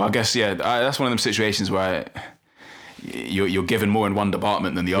 Well, I guess that's one of them situations where you're given more in one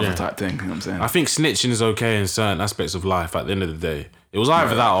department than the other type thing. You know what I'm saying? I think snitching is okay in certain aspects of life. At the end of the day, it was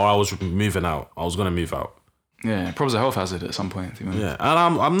either that or I was moving out. I was gonna move out. Yeah, probably a health hazard at some point. Yeah,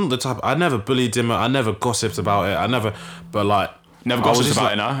 and I'm not the type. I never bullied him. I never gossiped about it. Never gossiped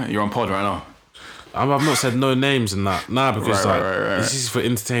about it now? You're on pod right now. I've not said no names in that. Nah, because this is for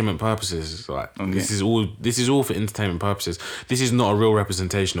entertainment purposes. Like this is all for entertainment purposes. This is not a real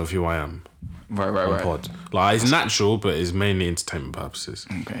representation of who I am. Right. Pod. Like it's natural, but it's mainly entertainment purposes.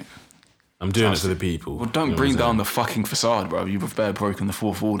 Okay. I'm doing it for the people. Well, don't bring down the fucking facade, bro. You've bare broken the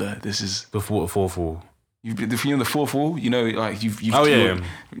fourth wall there. This is the fourth wall. You've been the fourth wall, you know, like you've you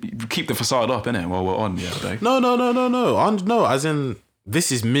keep the facade up, innit, while we're on the other day. No. As in,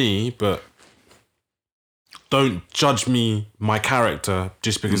 this is me, but don't judge me, my character,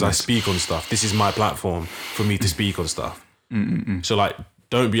 just because I speak on stuff. This is my platform for me to speak on stuff. So like,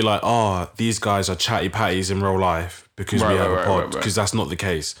 don't be like, these guys are chatty patties in real life because we have a pod, because that's not the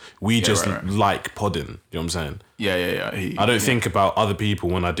case. We just like podding. You know what I'm saying? Yeah. I don't think about other people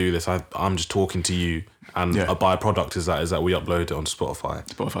when I do this. I'm just talking to you. And a byproduct is that we upload it on Spotify.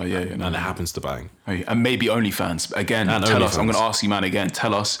 And it happens to bang. And maybe OnlyFans. Again, and tell OnlyFans. us, I'm going to ask you, man, again,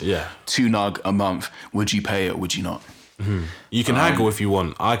 tell us, $2 a month, would you pay it or would you not? Mm-hmm. You can haggle if you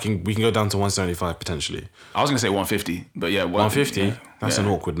want. We can go down to 175 potentially. I was going to say 150, but 150? That's an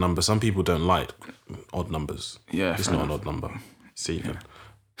awkward number. Some people don't like odd numbers. Yeah. It's not an odd number. It's even.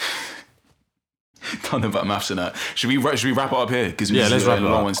 Done about maths and that. Should we wrap it up here? Let's wrap it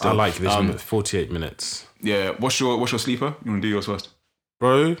up. I like this. 48 minutes. Yeah. What's your sleeper? You want to do yours first?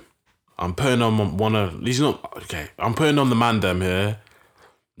 Bro, I'm putting on I'm putting on the mandem here.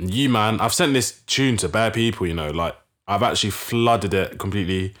 You, man, I've sent this tune to bare people, you know, like I've actually flooded it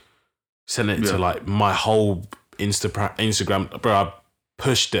completely, sent it to like my whole Instagram. Bro, I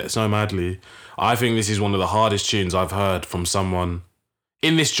pushed it so madly. I think this is one of the hardest tunes I've heard from someone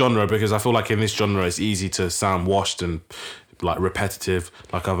in this genre, because I feel like in this genre it's easy to sound washed and like repetitive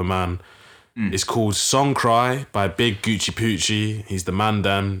like other man. It's called Song Cry by Big Gucci Poochie. He's the man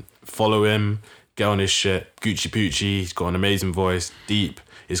then. Follow him, get on his shit. Gucci Poochie, he's got an amazing voice, deep.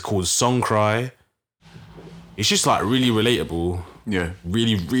 It's called Song Cry. It's just like really relatable. Yeah.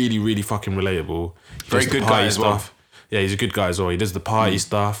 Really, really, really fucking relatable. Very good guy as well. Yeah, he's a good guy as well. He does the party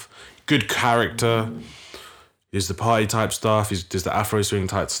stuff. Good character. He does the party type stuff. He does the Afro swing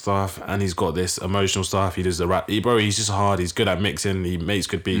type stuff, and he's got this emotional stuff. He does the rap. He's just hard. He's good at mixing. He makes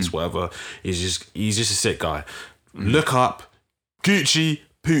good beats, whatever. He's just a sick guy. Look up Gucci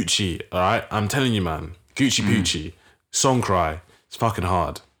Poochie. All right, I'm telling you, man. Gucci Poochie. Song Cry. It's fucking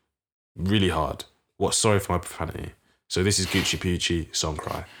hard, really hard. Sorry for my profanity. So this is Gucci Poochie. Song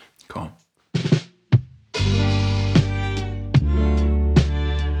Cry. Come on.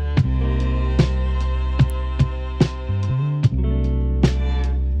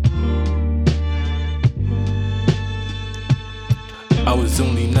 I was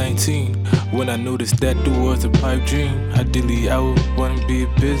only 19 when I noticed that there was a pipe dream. Ideally, I would wanna be a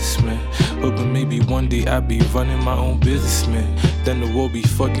businessman, hoping maybe one day I'd be running my own business, man. Then the world be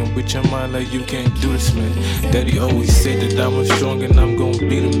fucking with your mind like you can't do this, man. Daddy always said that I was strong and I'm gon'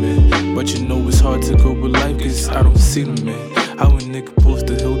 beat him, man. But you know it's hard to cope with life cause I don't see them, man. How a nigga supposed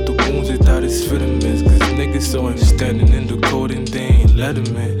to heal the wounds without his vitamins? Cause niggas, so I'm standing in the cold and they ain't let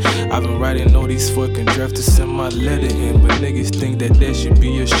him in. I've been writing all these fucking drafts to send my letter in, but niggas think that should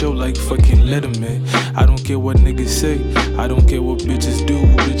be a show like fucking Letterman. I don't care what niggas say, I don't care what bitches do.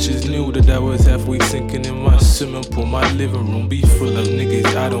 Bitches knew that I was halfway sinking in my swimming pool. My living room be full of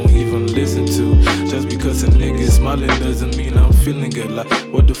niggas I don't even listen to. Just because a nigga smiling doesn't mean I'm feeling good. Like,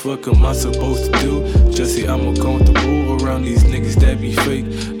 what the fuck am I supposed to do? Just say I'm uncomfortable around these niggas that be fake.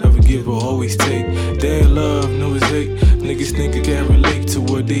 Never give or always take. They ain't love, no it's hate. Niggas think I can't relate to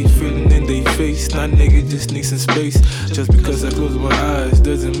what they feeling in they face. Nah, nigga just need some space. Just because I close my eyes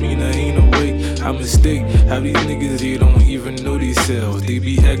doesn't mean I ain't awake. I mistake how these niggas here don't even know themselves. They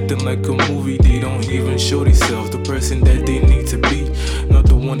be acting like a movie, they don't even show themselves. The person that they need to be, not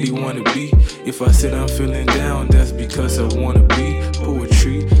the one they wanna be. If I said I'm feeling down, that's because I wanna be.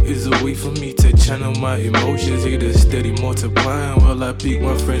 Poetry is a way for me to channel my emotions. Haters steady multiplying while I pick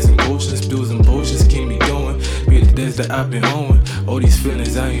my friends and potions. Bills and potions keep me going. Be the dance that I've been owing. All these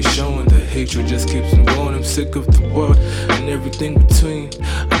feelings I ain't showing. The hatred just keeps me going. I'm sick of the world and everything between.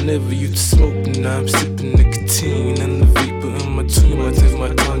 I never used to smoke, but now I'm sipping nicotine. And the vapor in my tune, I take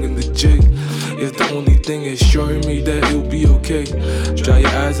my tongue in the J. It's the only thing assuring me that it'll be okay. Dry your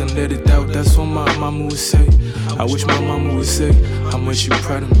eyes and let it out, that's what my mama would say. I wish my mama would say how much she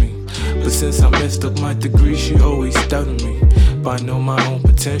proud of me. But since I messed up my degree, she always doubted me. But I know my own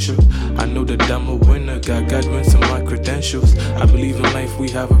potential. I know that I'm a winner, got guidance in my credentials. I believe in life we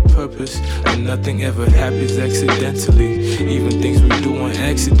have a purpose, and nothing ever happens accidentally. Even things we do on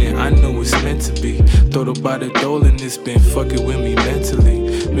accident, I know it's meant to be. Thought about it all and it's been fucking with me mentally.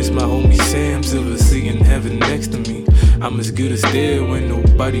 Miss my homie Sam Silver sitting heaven next to me. I'm as good as dead when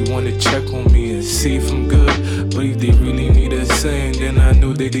nobody wanna check on me and see if I'm good. But if they really need a saying, then I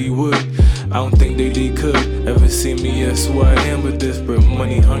know that they would. I don't think they could ever see me as who I am, but desperate,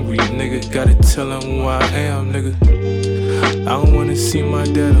 money hungry nigga. Gotta tell them who I am, nigga. I don't wanna see my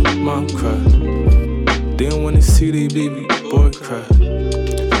dad or mom cry. They don't wanna see their baby boy cry.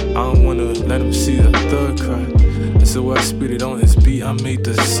 I don't wanna let them see a thug cry. And so I spit it on this beat, I made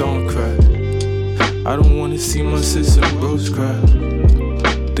the song cry. I don't wanna see my sister and bros cry.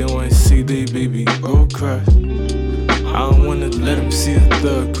 They don't wanna see their baby bro cry. I don't wanna let them see a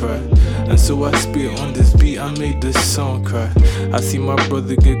thug cry. And so I spit on this beat, I made this song cry. I see my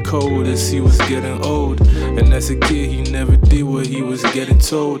brother get cold as he was getting old. And as a kid he never did what he was getting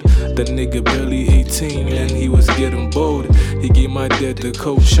told. That nigga barely 18 and he was getting bold. He gave my dad the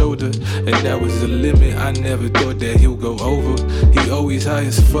cold shoulder, and that was the limit. I never thought that he'll go over. He always high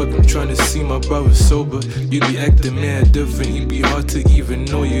as fuck, I'm trying to see my brother sober. You be acting mad different, he be hard to even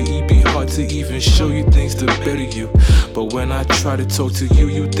know you. He be hard to even show you things to better you. But when I try to talk to you,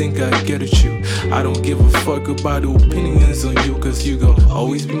 you think I get at you. I don't give a fuck about the opinions on you, cause you gon'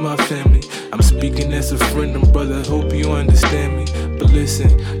 always be my family. I'm speaking as a friend and brother, hope you understand me. But listen,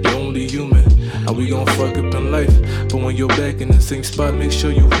 you're only human, and we gon' fuck up in life. But when you're back in the same spot, make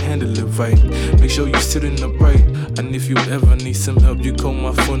sure you handle it right. Make sure you sit in the bright. And if you ever need some help, you call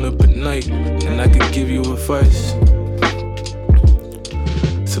my phone up at night, and I can give you advice.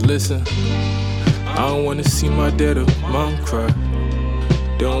 So listen, I don't wanna see my dad or mom cry.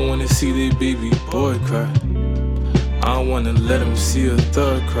 They don't wanna see their baby boy cry. I don't wanna let them see a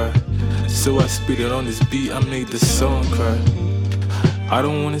thug cry. So I spit it on this beat, I made the song cry. I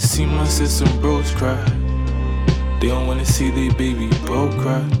don't wanna see my sister and bros cry. They don't wanna see their baby bro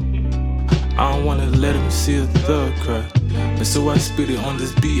cry. I don't wanna let them see a thug cry. And so I spit it on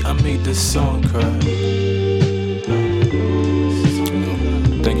this beat, I made this song cry.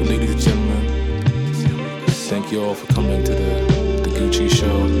 Thank you, ladies and gentlemen. Thank you all for coming to the Gucci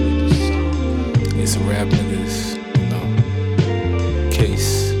show. It's some rap niggas, you know.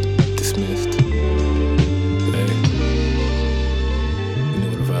 Case dismissed. Hey, you know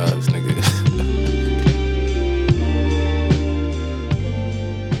the vibes, nigga.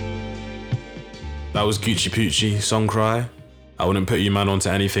 That was Gucci Poochie, Song Cry. I wouldn't put you man onto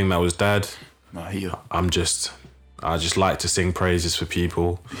anything that was dad. Nah, here. I just like to sing praises for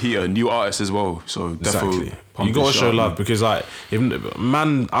people. He a new artist as well, so definitely. Exactly. You gotta show love, because like, if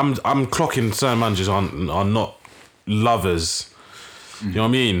man, I'm clocking certain managers are not lovers. You know what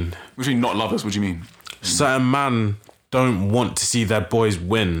I mean? What do you mean not lovers? What do you mean? Certain man don't want to see their boys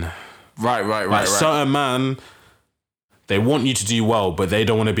win. Right. Certain man, they want you to do well, but they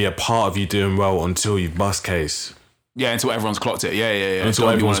don't want to be a part of you doing well until you've bust case. Yeah, until everyone's clocked it. Yeah. Until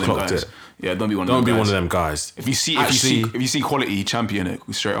everyone's clocked it. Yeah, don't be one of them guys. If you see quality, champion it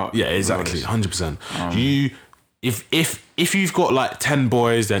straight up. Yeah, exactly, 100%. If you've got like 10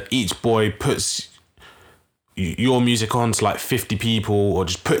 boys, then each boy puts your music on to like 50 people, or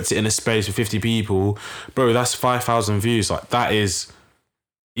just puts it in a space with 50 people, bro, that's 5,000 views. Like that is,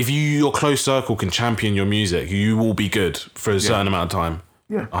 if your close circle can champion your music, you will be good for a certain amount of time.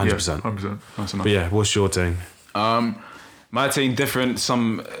 Yeah, 100%. 100%. That's enough. But yeah, what's your thing? My thing different.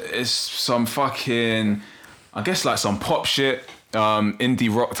 Some fucking, I guess like some pop shit,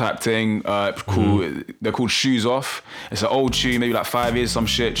 indie rock type thing. They're called Shoes Off. It's an old tune, maybe like 5 years, some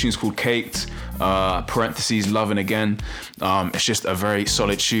shit. Tune's called Caked. Parentheses Loving Again. It's just a very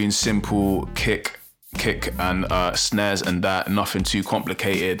solid tune, simple kick and snares and that, nothing too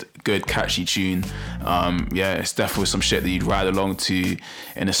complicated, good catchy tune. It's definitely some shit that you'd ride along to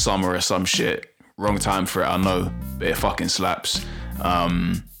in the summer or some shit. Wrong time for it, I know, but it fucking slaps.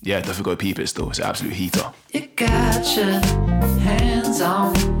 Definitely go peep it still. It's an absolute heater. You got your hands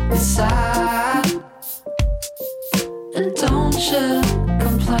on the side, and don't you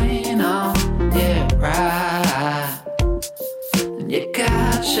complain, oh yeah, right. And you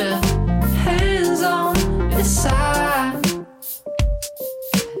got your hands on the side,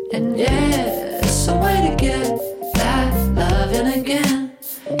 and yeah, it's a way to get that loving again.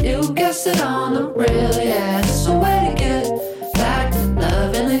 You guessed it on the real, yeah, it's a way to get back to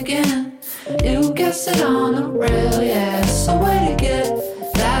loving again. You guessed it on the real, yeah, it's a way to get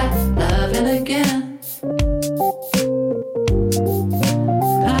that loving again.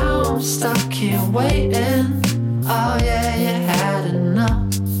 Now I'm stuck here waiting, oh yeah, you had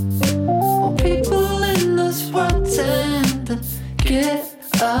enough. Well, people in this world tend to get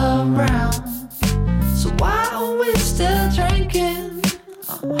around, so why are we still drinking?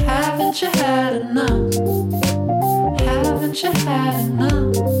 Haven't you had enough? Haven't you had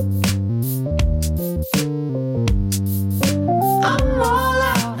enough? I'm all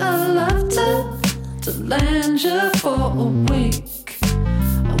out of love to land you for a week.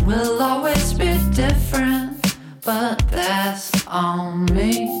 I will always be different, but that's on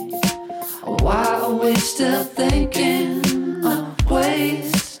me. Why are we still thinking of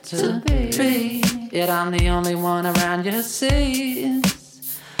ways to be? Yet I'm the only one around you sees.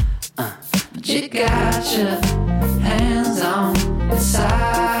 But you got your hands on your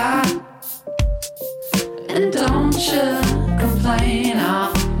side, and don't you complain,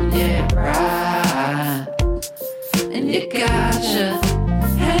 oh yeah, right. And you got your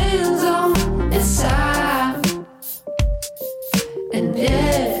hands on your side, and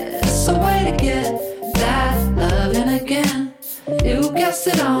yeah, it's a way to get that loving again. You guessed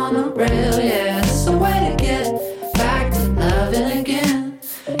it on the real, yeah, it's a way to get back to loving again.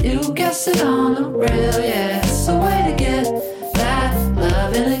 You guessed it on the real, yeah, it's a way to get that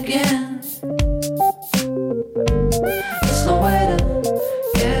loving again. There's no way to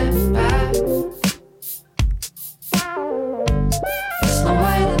get back. There's no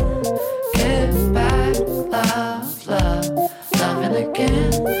way to get back. Loving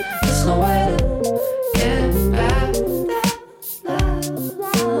again. There's no way to get back.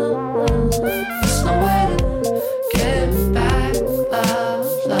 There's no way to get back.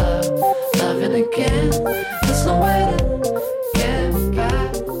 Loving again. There's no way to get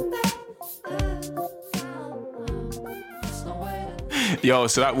back. There's no way to... Yo,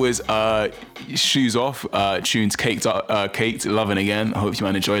 so that was Shoes Off, tunes Caked, Loving Again. I hope you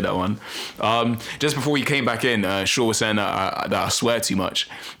man enjoyed that one. Just before you came back in, Shaw was saying that I swear too much.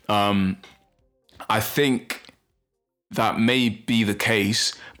 I think that may be the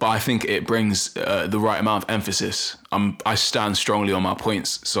case, but I think it brings the right amount of emphasis. I stand strongly on my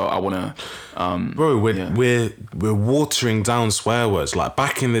points, so I want to... Bro, we're watering down swear words. Like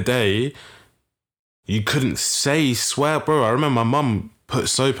back in the day, you couldn't say swear, bro. I remember my mum put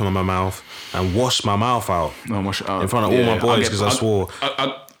soap on my mouth and washed my mouth out in front of all my boys because I swore.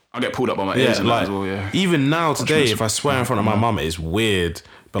 I get pulled up by my ears as well, yeah. Even now today, if I swear in front of my mum, it's weird.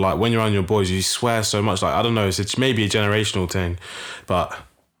 But like when you're on your boys, you swear so much. Like I don't know, it's maybe a generational thing, but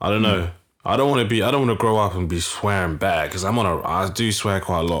I don't know. I don't want to grow up and be swearing bad because I do swear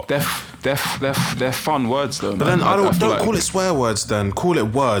quite a lot. They're fun words though. But man. then don't call it swear words then. Call it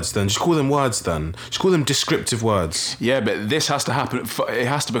words then. Just call them words then. Just call them descriptive words. Yeah, but this has to happen. It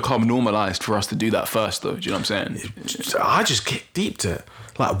has to become normalized for us to do that first though. Do you know what I'm saying? I just kick deeped it.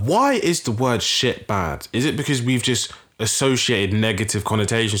 Like, why is the word shit bad? Is it because we've just associated negative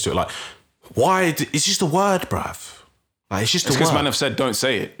connotations to it? Like, why? It's just a word, bruv. Like, it's just a word. It's because man have said don't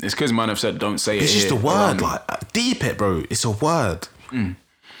say it. It's because man have said don't say it. It's just a word. Like, deep it, bro. It's a word. Mm.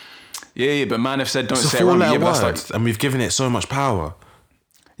 Yeah, but man have said don't say it. It's a four-letter word, and we've given it so much power.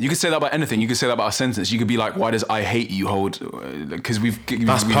 You could say that about anything. You could say that about a sentence. You could be like, "Why does I hate you hold?" Because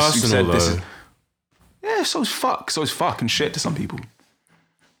that's personal, though. Yeah, so it's fuck. So it's fuck and shit to some people.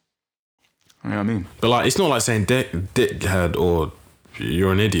 You know what I mean? But like, it's not like saying dickhead or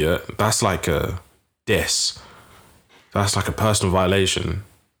you're an idiot. That's like a diss. That's like a personal violation.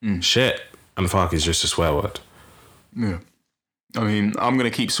 Shit and fuck is just a swear word. Yeah. I mean, I'm going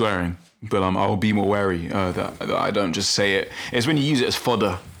to keep swearing, but I'll be more wary that I don't just say it. It's when you use it as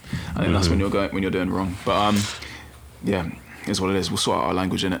fodder. I think that's when you're doing wrong. But yeah, it's what it is. We'll sort out our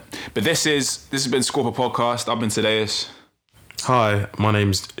language in it. But this has been Scorper Podcast. I've been Tadeus. Hi, my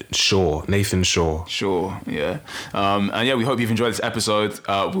name's Shaw, Nathan Shaw. Sure, yeah. And yeah, we hope you've enjoyed this episode.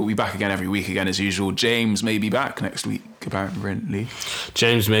 We'll be back again every week again as usual. James may be back next week, apparently.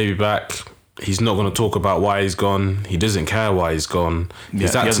 James may be back. He's not going to talk about why he's gone. He doesn't care why he's gone.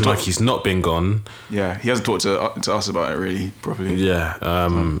 He's acting like he's not been gone. Yeah, he hasn't talked to us about it really properly.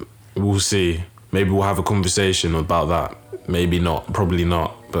 Yeah, we'll see. Maybe we'll have a conversation about that. Maybe not. Probably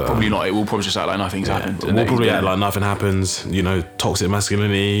not. But probably not. It will probably just act like nothing's happened. We'll probably act like nothing happens. You know, toxic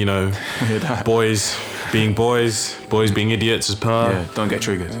masculinity. You know, boys being idiots as per. Yeah, don't get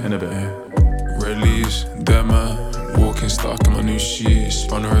triggered in a bit. Red leaves, dead man. Walking stuck in my new sheets.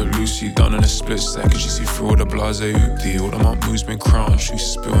 Spun her at Lucy, done in a split second. She see through all the blase hoopty. All of my moves been crowned. She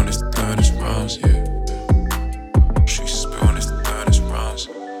spill on this